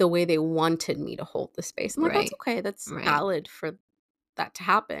space the way they wanted me to hold the space. I'm like, that's Right. okay. That's Right. valid for that to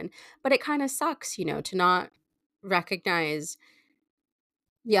happen. But it kind of sucks, to not recognize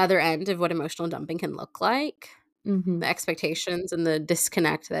the other end of what emotional dumping can look like, Mm-hmm. the expectations and the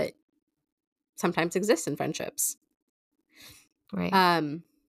disconnect that sometimes exists in friendships. Right. Um,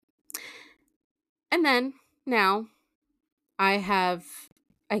 and then now I have,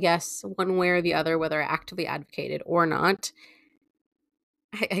 I guess, one way or the other, whether I actively advocated or not,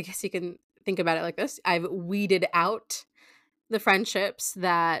 I guess you can think about it like this. I've weeded out the friendships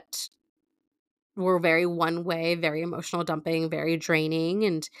that were very one way, very emotional dumping, very draining,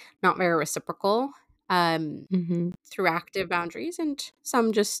 and not very reciprocal, Mm-hmm. through active boundaries, and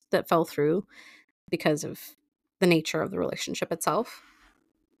some just that fell through because of the nature of the relationship itself.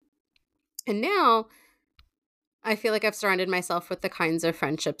 And now I feel like I've surrounded myself with the kinds of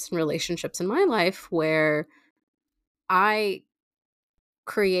friendships and relationships in my life where I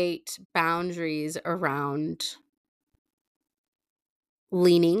create boundaries around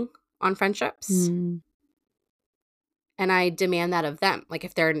leaning on friendships, Mm. and I demand that of them. Like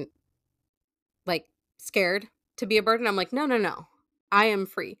if they're like scared to be a burden, I'm like, no, no, no. I am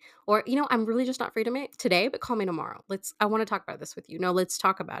free. Or, I'm really just not free today, but call me tomorrow. I want to talk about this with you. No, let's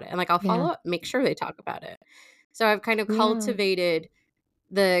talk about it. And like, I'll follow Yeah. up, make sure they talk about it. So I've kind of Yeah. cultivated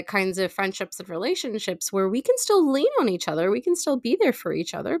the kinds of friendships and relationships where we can still lean on each other. We can still be there for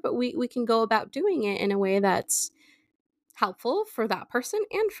each other, but we can go about doing it in a way that's helpful for that person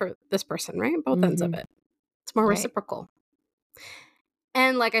and for this person, right? Both ends of Mm-hmm. it. It's more Right. reciprocal.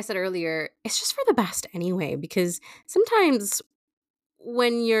 And like I said earlier, it's just for the best anyway, because sometimes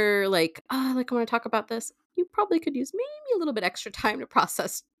when you're like, oh, like I want to talk about this, you probably could use maybe a little bit extra time to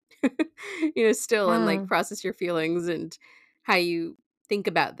process, still and like Yeah. process your feelings and how you think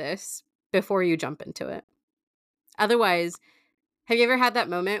about this before you jump into it. Otherwise, have you ever had that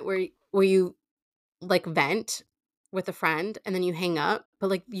moment where you like vent with a friend and then you hang up, but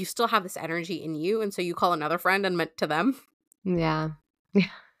like you still have this energy in you, and so you call another friend and vent to them? Yeah. Yeah.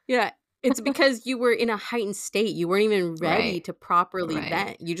 Yeah. It's because you were in a heightened state. You weren't even ready Right. to properly Right.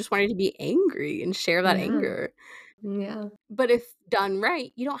 vent. You just wanted to be angry and share that Yeah. anger. Yeah. But if done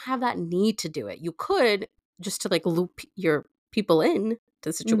right, you don't have that need to do it. You could just to like loop your people in to the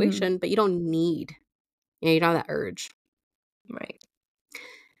Mm-hmm. situation, but you don't need, you don't have that urge. Right.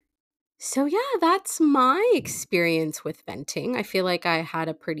 So yeah, that's my experience with venting. I feel like I had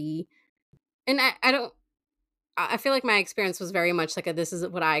a pretty, and I don't, I feel like my experience was very much like this is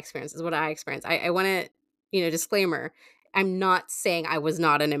what I experienced, is what I experienced. I want to, disclaimer. I'm not saying I was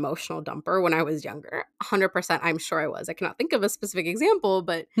not an emotional dumper when I was younger. 100%, I'm sure I was. I cannot think of a specific example,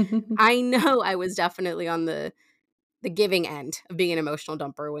 but I know I was definitely on the giving end of being an emotional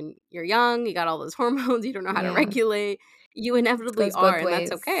dumper. When you're young, you got all those hormones, you don't know how to Yeah. regulate. You It inevitably goes are, both and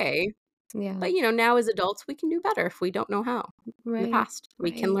that's ways. okay. Yeah. But now as adults, we can do better if we don't know how in the Right. past.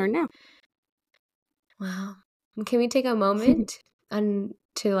 We can Right. learn now. Wow. Can we take a moment and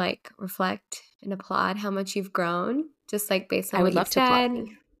to like reflect and applaud how much you've grown, just like based on I what would you've love to applaud said?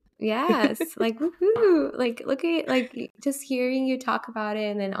 me. Yes, like woohoo! Like look at just hearing you talk about it,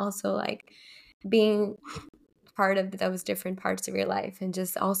 and then also like being part of those different parts of your life, and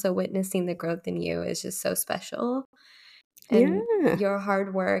just also witnessing the growth in you is just so special. And Yeah. your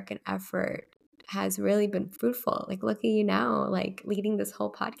hard work and effort has really been fruitful. Like look at you now, like leading this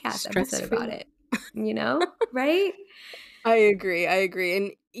whole podcast Stress episode about free. it. Right? I agree. I agree.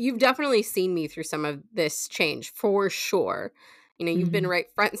 And you've definitely seen me through some of this change for sure. You've been Mhm. right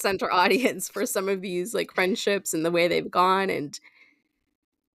front and center audience for some of these like friendships and the way they've gone. And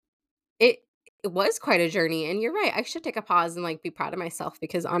it it was quite a journey. And you're right. I should take a pause and like be proud of myself,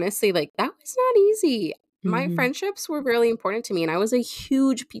 because honestly, like that was not easy. My Mhm. friendships were really important to me, and I was a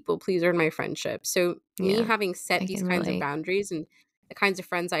huge people pleaser in my friendship. So me Yeah, having set I these can kinds of relate. boundaries and the kinds of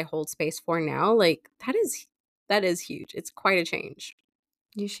friends I hold space for now, like that is huge. It's quite a change.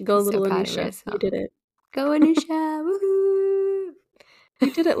 You should Go be so little proud of Anusha. You yourself. did it. Go Anusha! Woohoo!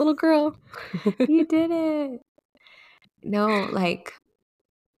 You did it, little girl. You did it. No, like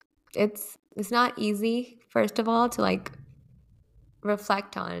it's not easy, first of all, to like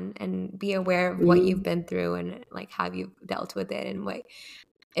reflect on and be aware of what you've been through and like how you've dealt with it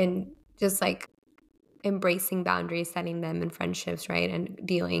and just like embracing boundaries, setting them in friendships, right? And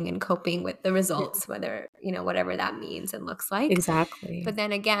dealing and coping with the results, whether, whatever that means and looks like. Exactly. But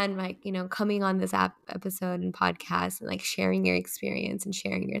then again, like, coming on this episode and podcast and like sharing your experience and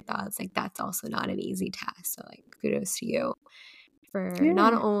sharing your thoughts, like that's also not an easy task. So like kudos to you for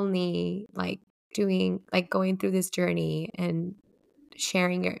not only like going through this journey and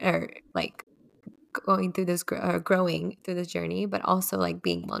sharing or like going through this growing through this journey, but also like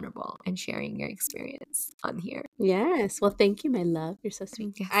being vulnerable and sharing your experience on here. Yes. Well, thank you, my love. You're so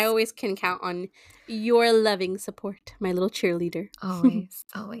sweet. Yes. I always can count on your loving support, my little cheerleader. Always.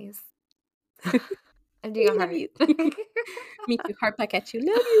 I'm doing a heart. Love you. Me too. Heart back at you.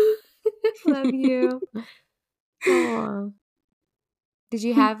 Love you. Love you. Oh. Did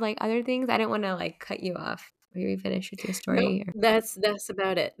you have like other things? I didn't want to like cut you off. Were you finished with your story? No, that's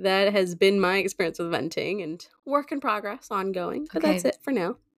about it. That has been my experience with venting and work in progress, ongoing. But that's it for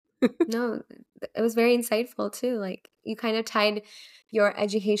now. No, it was very insightful too. Like you kind of tied your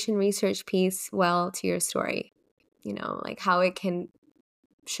education research piece well to your story. Like how it can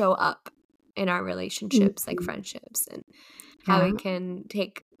show up in our relationships, like friendships, and how it can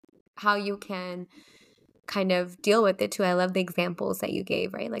how you can kind of deal with it too. I love the examples that you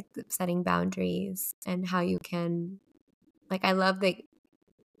gave, right? Like the setting boundaries and how you can, like, I love the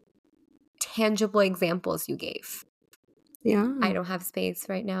tangible examples you gave. Yeah. I don't have space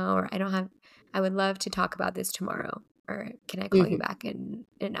right now, or I would love to talk about this tomorrow, or can I call you back in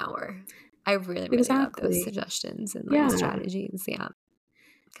an hour? I really, really love those suggestions and like strategies. Yeah.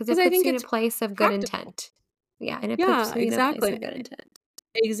 Because it puts you in a place of good intent. Yeah. And it puts you in a place of good intent.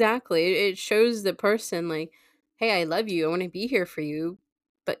 Exactly. It shows the person like, hey, I love you. I want to be here for you.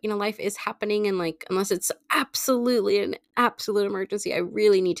 But, life is happening. And like, unless it's absolutely an absolute emergency, I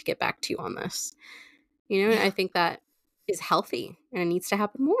really need to get back to you on this. I think that is healthy and it needs to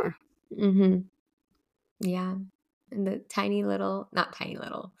happen more. Mm-hmm. Yeah. And the tiny little, not tiny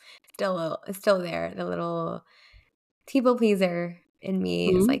little, it's still there. The little people pleaser in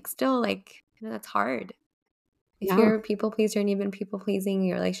me is like still like, that's hard. If you're a people pleaser and you've been people pleasing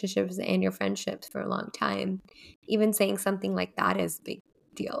your relationships and your friendships for a long time, even saying something like that is a big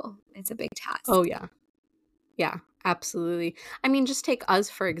deal. It's a big task. Oh, yeah. Yeah, absolutely. I mean, just take us,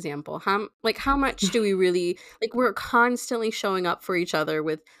 for example. How much do we really, like, we're constantly showing up for each other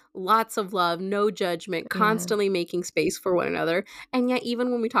with lots of love, no judgment, constantly making space for one another. And yet, even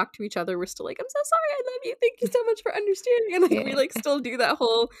when we talk to each other, we're still like, I'm so sorry, I love you. Thank you so much for understanding. And like, we like still do that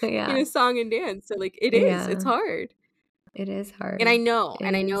whole, song and dance. So like, it's hard. It is hard. And I know,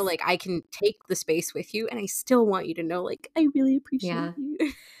 like I can take the space with you and I still want you to know, like, I really appreciate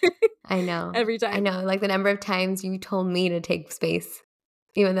you. I know. Every time. I know. Like the number of times you told me to take space,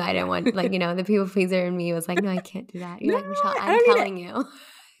 even though I didn't want, like, the people pleaser in me was like, no, I can't do that. You're like, Michelle, I'm telling you.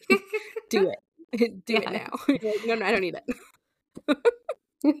 Do it. Do it now. You're like, no, I don't need it.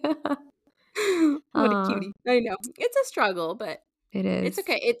 What a cutie. I know. It's a struggle, but it is. It's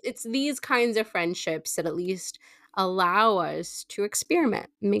okay. It's these kinds of friendships that at least allow us to experiment,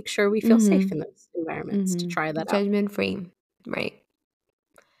 make sure we feel safe in those environments to try that out. Judgment free, right?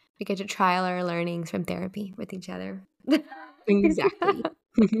 We get to trial our learnings from therapy with each other. Exactly.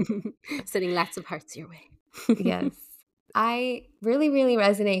 Sending lots of hearts your way. Yes. I really, really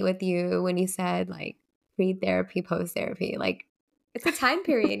resonate with you when you said like pre-therapy, post-therapy. Like it's a time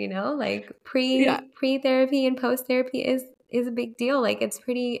period, like pre-therapy and post-therapy is a big deal. Like it's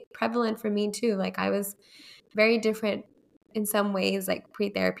pretty prevalent for me too. Like I was very different in some ways, like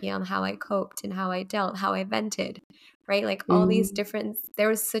pre-therapy on how I coped and how I dealt, how I vented, right? Like all these different,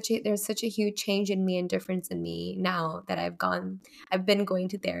 there's such a huge change in me and difference in me now that I've been going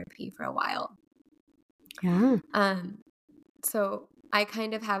to therapy for a while. Yeah. So I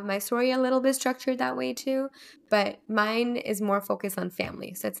kind of have my story a little bit structured that way too, but mine is more focused on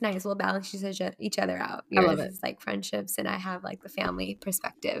family. So it's nice. We'll balance each other out. I love it. Is like friendships and I have like the family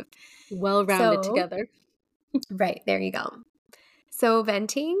perspective. Well-rounded together. Right. There you go. So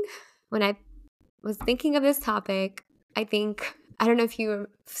venting, when I was thinking of this topic, I don't know if you've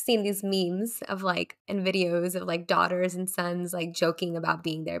seen these memes of like, and videos of like daughters and sons like joking about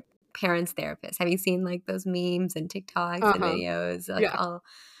being their parents' therapist. Have you seen like those memes and TikToks and videos? Like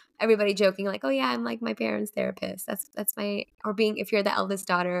everybody joking like, oh yeah, I'm like my parents' therapist. That's my, or being, if you're the eldest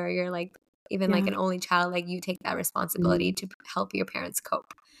daughter or you're like, even like Yeah. an only child, like you take that responsibility to help your parents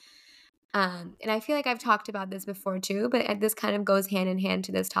cope. And I feel like I've talked about this before too, but this kind of goes hand in hand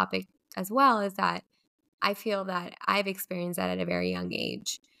to this topic as well, is that I feel that I've experienced that at a very young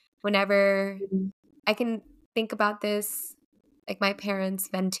age. Whenever Mhm. I can think about this, like my parents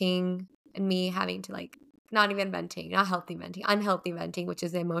venting and me having to like, not even venting, not healthy venting, unhealthy venting, which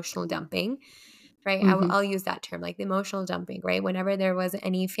is emotional dumping, right? Mhm. I'll use that term, like the emotional dumping, right? Whenever there was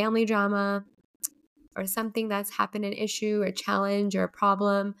any family drama or something that's happened, an issue or challenge or a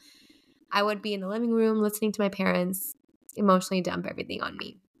problem, I would be in the living room listening to my parents emotionally dump everything on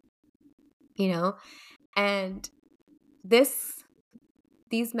me, you know? And these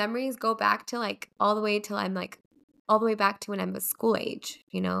memories go back to like all the way till I'm like all the way back to when I was school age.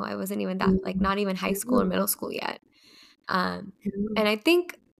 I wasn't even that, like, Mhm. not even high school or Yeah. middle school yet. Um, Yeah. and I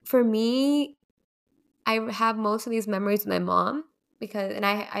think for me, I have most of these memories with my mom because, and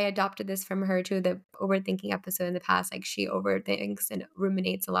I adopted this from her too, the overthinking episode in the past. Like she overthinks and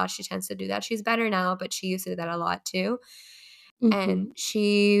ruminates a lot. She tends to do that. She's better now, but she used to do that a lot too. And Mhm.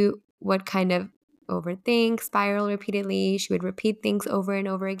 she would kind of overthink, spiral repeatedly. She would repeat things over and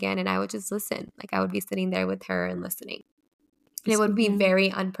over again, and I would just listen. Like I would be sitting there with her and listening. And it would be Yeah. very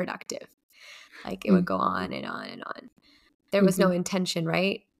unproductive. Like it would Mhm. go on and on and on. There was no Mhm. intention,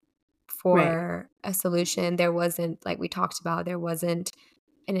 right, Right. for a solution. There wasn't, like we talked about, there wasn't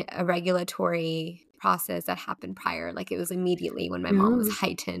a regulatory process that happened prior. Like it was immediately when my mom was Yeah.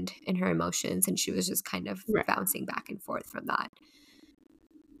 heightened in her emotions and she was just kind of Right. bouncing back and forth from that.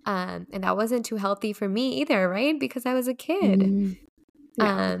 And that wasn't too healthy for me either, right? Because I was a kid. Mhm. Yeah.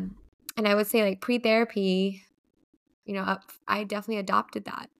 Um, and I would say like pre-therapy, I definitely adopted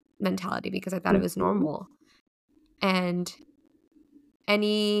that mentality because I thought it was Mhm. normal. And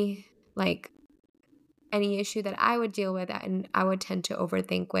any like any issue that I would deal with and I would tend to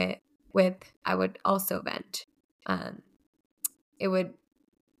overthink with I would also vent. Um, it would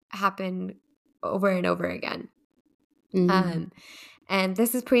happen over and over again. Mhm. Um, And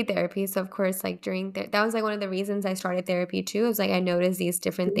this is pre-therapy, so of course, like during that was like one of the reasons I started therapy too. It was like I noticed these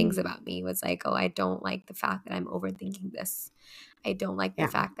different things Mhm. about me. It was like, oh, I don't like the fact that I'm overthinking this. I don't like the Yeah.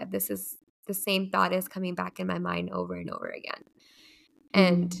 fact that this is the same thought is coming back in my mind over and over again.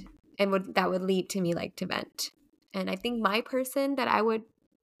 And Mhm. that would lead to me like to vent. And I think my person that I would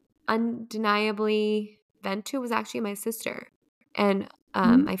undeniably vent to was actually my sister and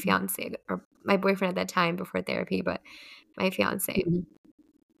my Mhm. fiance, or my boyfriend at that time before therapy, but my fiance. Mhm.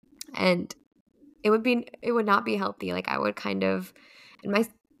 And it would not be healthy. Like I would kind of, and my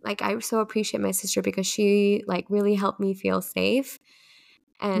like I so appreciate my sister because she like really helped me feel safe,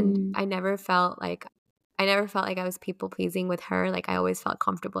 and Mhm. I never felt like I was people pleasing with her. Like I always felt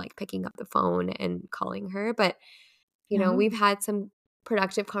comfortable like picking up the phone and calling her. But Yeah. we've had some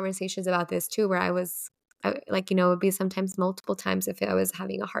productive conversations about this too, where it would be sometimes multiple times if I was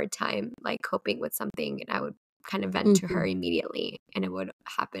having a hard time like coping with something, and I would kind of vent to her Mhm. immediately, and it would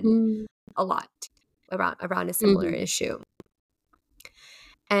happen Mhm. a lot around a similar Mhm. issue.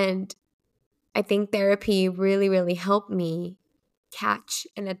 And I think therapy really, really helped me catch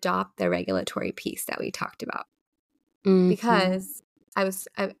and adopt the regulatory piece that we talked about. Mhm. Because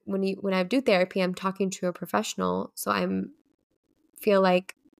when I do therapy, I'm talking to a professional, so I'm feel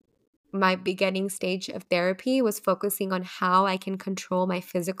like my beginning stage of therapy was focusing on how I can control my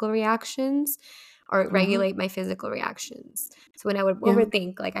physical reactions or Uh-huh. regulate my physical reactions. So when I would Yeah.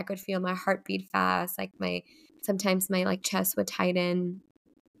 overthink, like I could feel my heartbeat fast, like sometimes my like chest would tighten,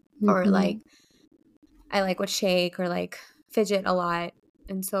 or like Mhm. I like would shake or like fidget a lot.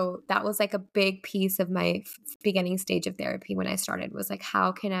 And so that was like a big piece of my beginning stage of therapy when I started, was like,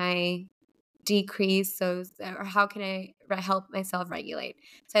 how can I decrease those, or how can I help myself regulate?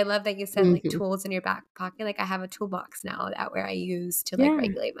 So I love that you said like Mhm. tools in your back pocket. Like I have a toolbox now that where I use to like Yeah.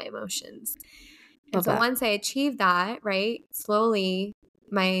 regulate my emotions. And Love so that. once I achieved that, right, slowly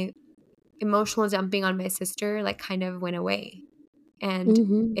my emotional dumping on my sister like kind of went away, and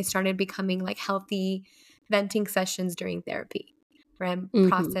Mhm. it started becoming like healthy venting sessions during therapy, where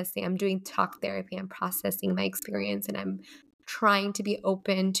Mhm. I'm doing talk therapy, I'm processing my experience, and I'm trying to be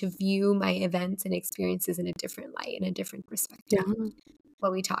open to view my events and experiences in a different light, in a different perspective, Yeah.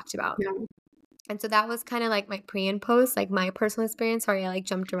 what we talked about. Yeah. And so that was kind of like my pre and post, like my personal experience. Sorry, I like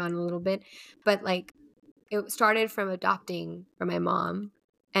jumped around a little bit, but like it started from adopting from my mom.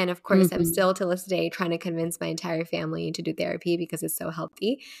 And of course, I'm Mhm. still to this day trying to convince my entire family to do therapy because it's so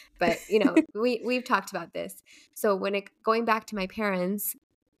healthy. But we've talked about this. So going back to my parents,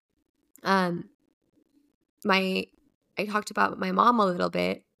 um, my I talked about my mom a little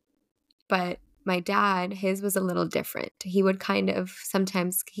bit, but my dad, his was a little different. He would kind of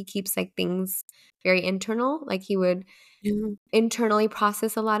sometimes he keeps like things very internal, like he would internally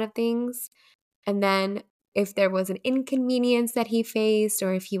process a lot of things. And then if there was an inconvenience that he faced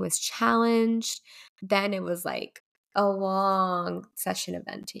or if he was challenged, then it was like a long session of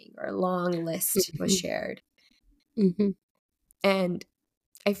venting or a long list was shared. Mm-hmm. And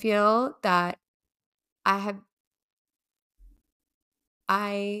I feel that I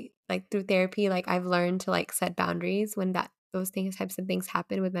like through therapy, like I've learned to like set boundaries when types of things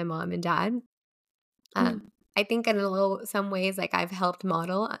happen with my mom and dad. I think in some ways, like I've helped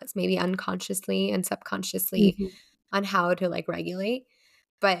model us maybe unconsciously and subconsciously on how to like regulate,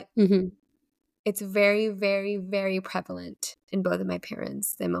 but it's very, very, very prevalent in both of my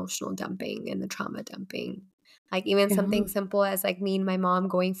parents, the emotional dumping and the trauma dumping. Like even something simple as like me and my mom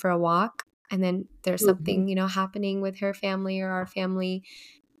going for a walk, and then there's something, happening with her family or our family,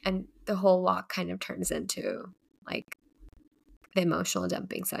 and the whole walk kind of turns into like the emotional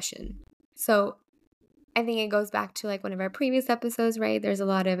dumping session. So I think it goes back to like one of our previous episodes, right? There's a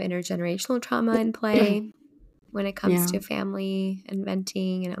lot of intergenerational trauma in play when it comes to family and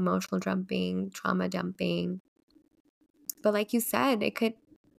venting and emotional dumping, trauma dumping. But like you said, it could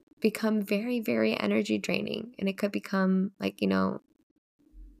become very, very energy draining, and it could become like,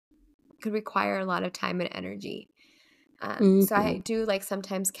 could require a lot of time and energy. So I do like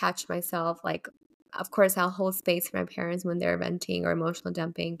sometimes catch myself like, of course, I'll hold space for my parents when they're venting or emotional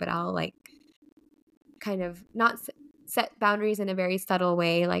dumping, but I'll like kind of not set boundaries in a very subtle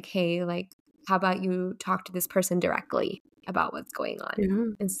way. Like, hey, like, how about you talk to this person directly about what's going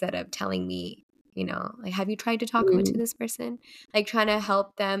on instead of telling me, like, have you tried to talk to this person? Like trying to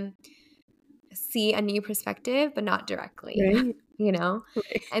help them see a new perspective, but not directly, Right.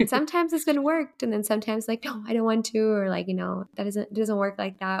 Right. And sometimes it's been worked. And then sometimes like, no, I don't want to, or like, that doesn't work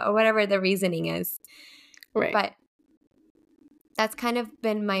like that, or whatever the reasoning is. Right. But that's kind of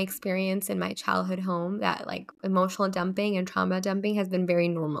been my experience in my childhood home, that like emotional dumping and trauma dumping has been very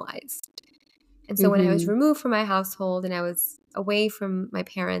normalized. And so when I was removed from my household and I was away from my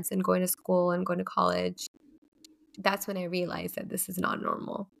parents and going to school and going to college, that's when I realized that this is not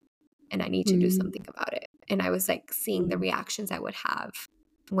normal and I need to do something about it. And I was like seeing the reactions I would have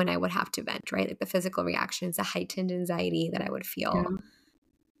when I would have to vent, right? Like the physical reactions, the heightened anxiety that I would feel.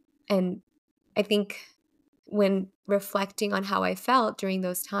 And I think when reflecting on how I felt during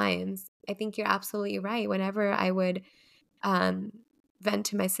those times, I think you're absolutely right. Whenever I would vent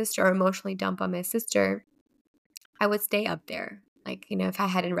to my sister or emotionally dump on my sister, I would stay up there. Like, if I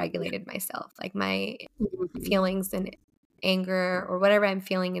hadn't regulated myself, like my feelings and anger or whatever I'm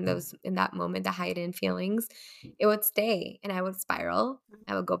feeling in that moment, the heightened feelings, it would stay and I would spiral.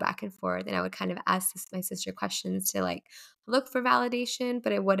 I would go back and forth and I would kind of ask my sister questions to like look for validation,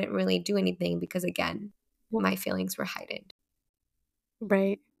 but it wouldn't really do anything because again, my feelings were heightened.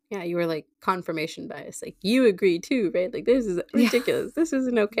 Right. Yeah, you were like confirmation bias. Like, you agree too, right? Like, this is ridiculous. This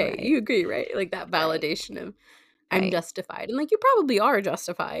isn't okay. Right. You agree, right? Like that validation of I'm justified. And like, you probably are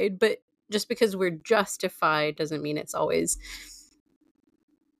justified, but just because we're justified doesn't mean it's always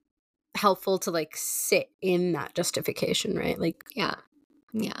helpful to like sit in that justification, right? Like, yeah.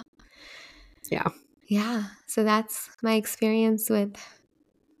 Yeah. So that's my experience with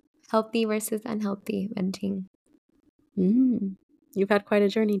healthy versus unhealthy venting. You've had quite a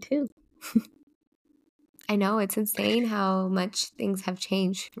journey too. I know, it's insane how much things have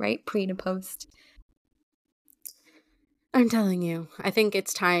changed, right? Pre to post. I'm telling you, I think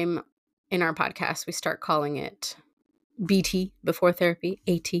it's time in our podcast we start calling it BT before therapy,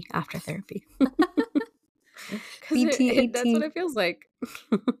 AT after therapy. BT, AT. That's what it feels like.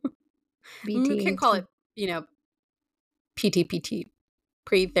 BT, we can call it, PT,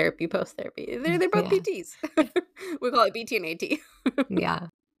 pre-therapy, post-therapy. They're both PTs. We call it BT and AT. Yeah.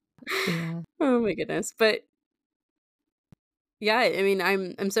 Oh my goodness. But yeah, I mean,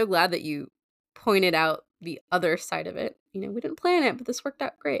 I'm so glad that you pointed out the other side of it. We didn't plan it, but this worked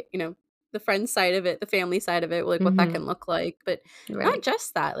out great. The friend side of it, the family side of it, like what that can look like. But not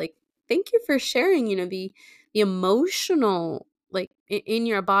just that. Like, thank you for sharing, the emotional, like in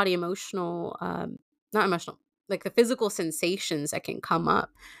your body, emotional, not emotional, like the physical sensations that can come up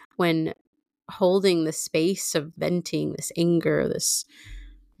when holding the space of venting, this anger, this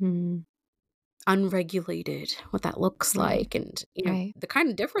unregulated, what that looks like, and the kind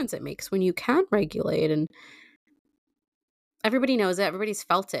of difference it makes when you can regulate. And everybody knows it, everybody's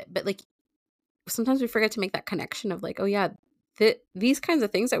felt it, but like sometimes we forget to make that connection of like, oh yeah, these kinds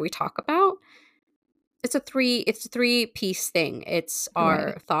of things that we talk about, it's a three-piece thing. It's our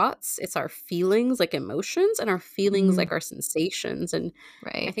Right. thoughts, it's our feelings, like emotions, and our feelings, Mm-hmm. like our sensations. And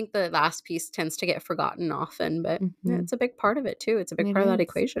I Right. think the last piece tends to get forgotten often, but yeah, Mm-hmm. it's a big part of it too. It's a big It part of that is.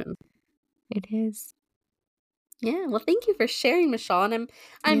 equation. It is. Yeah, well, thank you for sharing, Michelle, and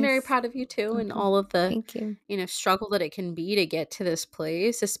I'm very Yes. proud of you too, and Welcome. all of the Thank you. struggle that it can be to get to this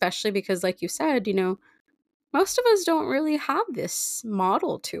place, especially because, like you said, most of us don't really have this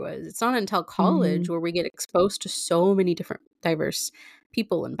model to us. It's not until Mm-hmm. college where we get exposed to so many different diverse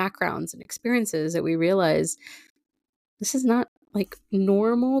people and backgrounds and experiences that we realize this is not like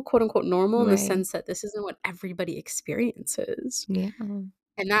normal, quote unquote normal, in the Right. sense that this isn't what everybody experiences. Yeah. And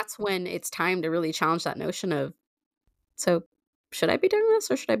that's when it's time to really challenge that notion of, so should I be doing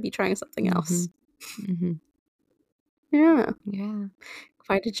this or should I be trying something Mm-hmm. else? Mm-hmm. Yeah, Yeah.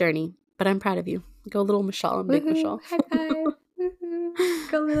 quite a journey, but I'm proud of you. Go little Michelle and big Woohoo! Michelle. High five!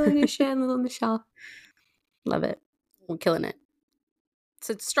 Woohoo! Go little Anisha and little Michelle. Love it. We're killing it. It's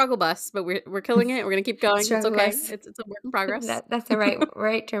a struggle bus, but we're killing it. We're gonna keep going. It's Struggle okay. us. It's a work in progress. That's the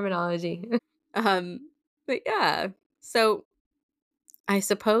right terminology. But yeah. So I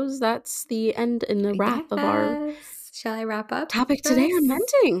suppose that's the end and the wrap of our Yes. Shall I wrap up topic for today on us?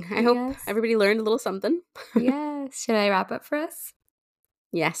 venting. I hope Yes. everybody learned a little something. Yes. Should I wrap up for us?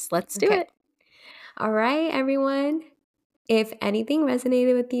 Yes, let's do Okay. it. All right, everyone. If anything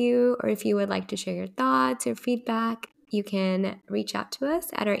resonated with you, or if you would like to share your thoughts or feedback, you can reach out to us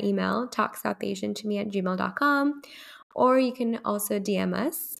at our email, talksouthasiantome@gmail.com, or you can also DM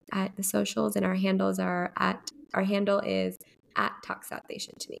us at the socials, and our handle is at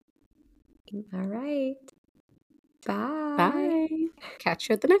talksouthasiantome. All right. Bye. Bye. Catch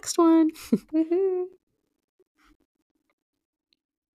you at the next one. Woohoo.